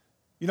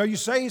 You know, you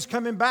say He's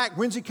coming back.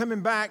 When's He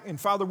coming back? And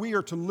Father, we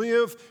are to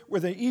live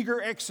with an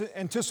eager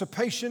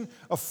anticipation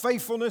of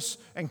faithfulness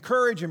and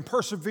courage and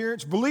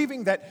perseverance,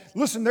 believing that,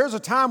 listen, there's a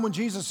time when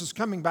Jesus is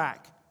coming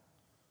back.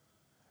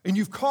 And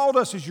you've called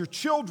us as your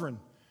children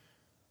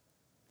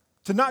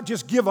to not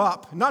just give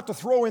up, not to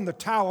throw in the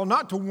towel,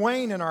 not to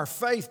wane in our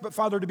faith, but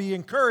Father, to be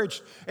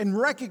encouraged and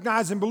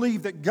recognize and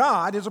believe that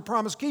God is a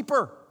promise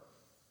keeper.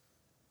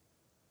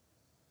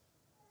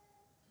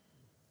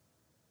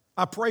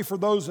 I pray for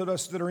those of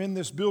us that are in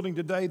this building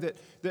today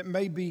that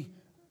may be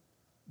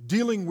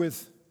dealing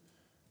with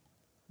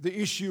the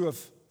issue of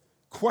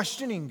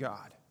questioning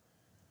God,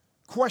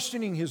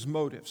 questioning His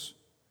motives,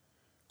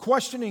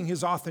 questioning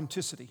His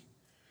authenticity,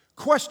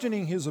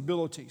 questioning His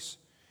abilities.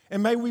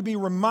 And may we be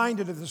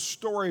reminded of the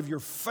story of your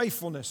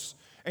faithfulness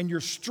and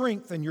your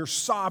strength and your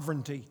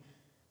sovereignty,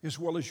 as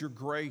well as your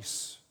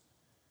grace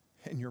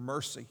and your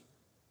mercy.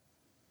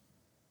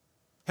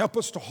 Help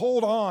us to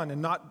hold on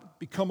and not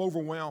become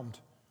overwhelmed.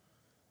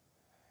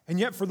 And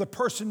yet for the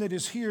person that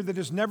is here that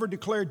has never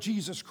declared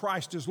Jesus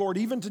Christ as Lord,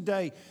 even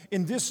today,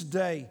 in this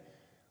day,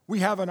 we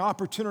have an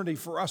opportunity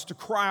for us to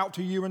cry out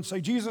to you and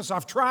say, Jesus,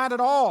 I've tried it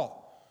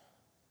all,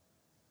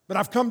 but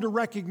I've come to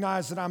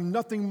recognize that I'm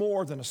nothing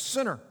more than a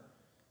sinner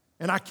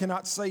and I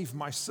cannot save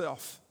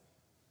myself.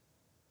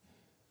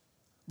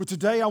 But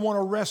today I want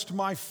to rest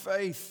my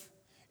faith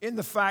in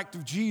the fact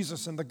of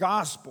Jesus and the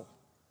gospel,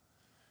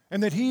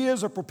 and that He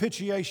is a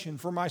propitiation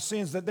for my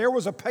sins, that there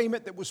was a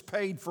payment that was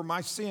paid for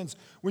my sins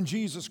when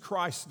Jesus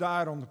Christ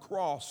died on the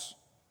cross.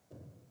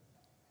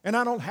 And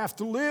I don't have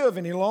to live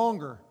any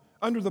longer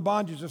under the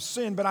bondage of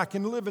sin, but I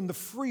can live in the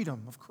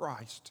freedom of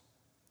Christ.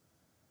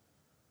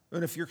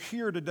 And if you're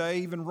here today,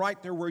 even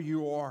right there where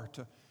you are,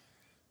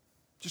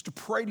 just to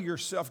pray to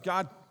yourself,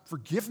 God,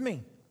 forgive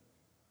me.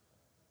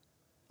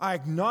 I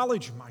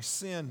acknowledge my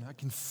sin. I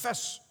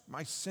confess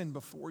my sin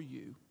before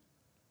you.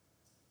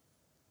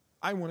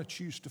 I want to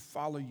choose to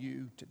follow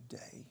you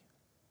today.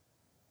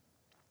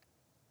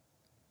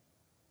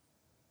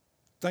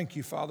 Thank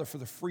you, Father, for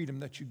the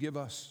freedom that you give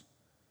us,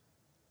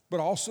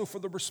 but also for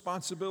the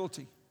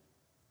responsibility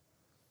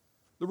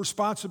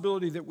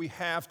that we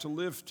have to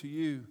live to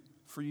you,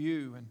 for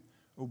you, and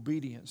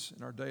obedience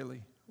in our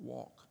daily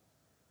walk.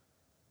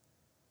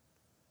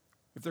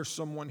 If there's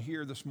someone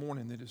here this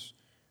morning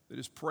that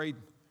has prayed,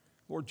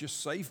 Lord,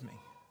 just save me,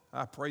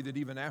 I pray that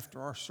even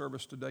after our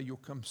service today, you'll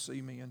come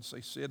see me and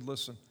say, Sid,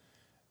 listen,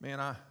 man,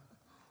 I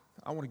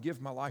want to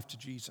give my life to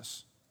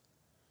Jesus.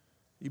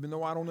 Even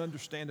though I don't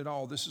understand it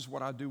all, this is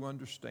what I do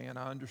understand.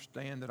 I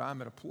understand that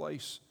I'm at a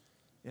place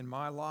in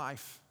my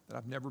life that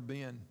I've never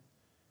been,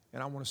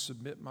 and I want to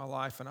submit my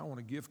life, and I want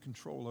to give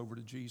control over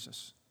to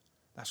Jesus.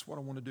 That's what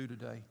I want to do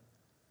today.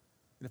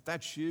 And if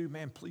that's you,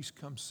 man, please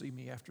come see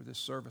me after this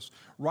service.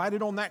 Write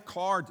it on that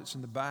card that's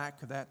in the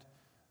back of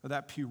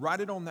that pew.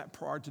 Write it on that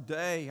card.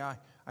 Today,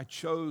 I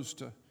chose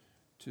to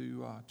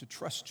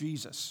trust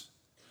Jesus.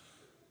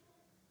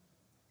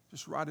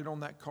 Just write it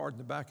on that card in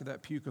the back of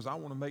that pew, because I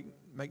want to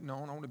make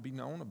known, I want to be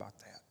known about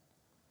that.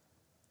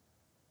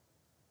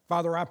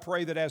 Father, I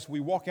pray that as we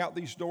walk out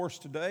these doors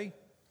today,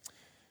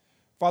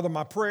 Father,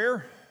 my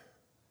prayer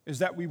is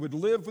that we would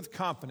live with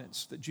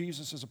confidence that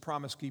Jesus is a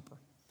promise keeper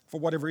for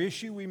whatever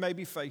issue we may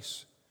be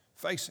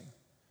facing.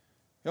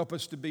 Help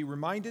us to be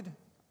reminded,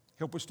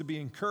 help us to be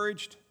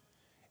encouraged,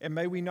 and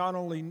may we not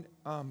only,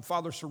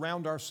 Father,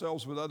 surround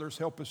ourselves with others,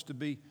 help us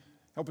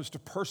to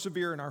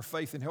persevere in our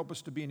faith, and help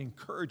us to be an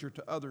encourager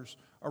to others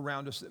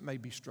around us that may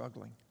be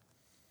struggling.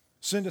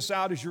 Send us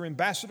out as your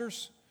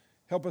ambassadors.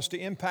 Help us to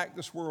impact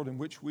this world in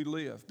which we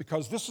live,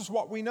 because this is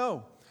what we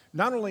know.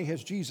 Not only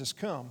has Jesus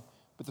come,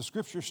 but the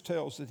Scriptures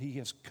tell us that He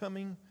is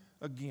coming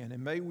again.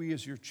 And may we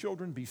as your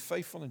children be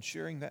faithful in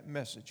sharing that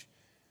message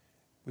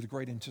with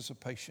great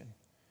anticipation,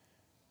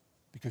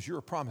 because you're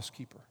a promise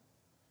keeper.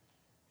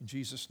 In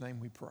Jesus' name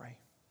we pray.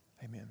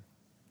 Amen.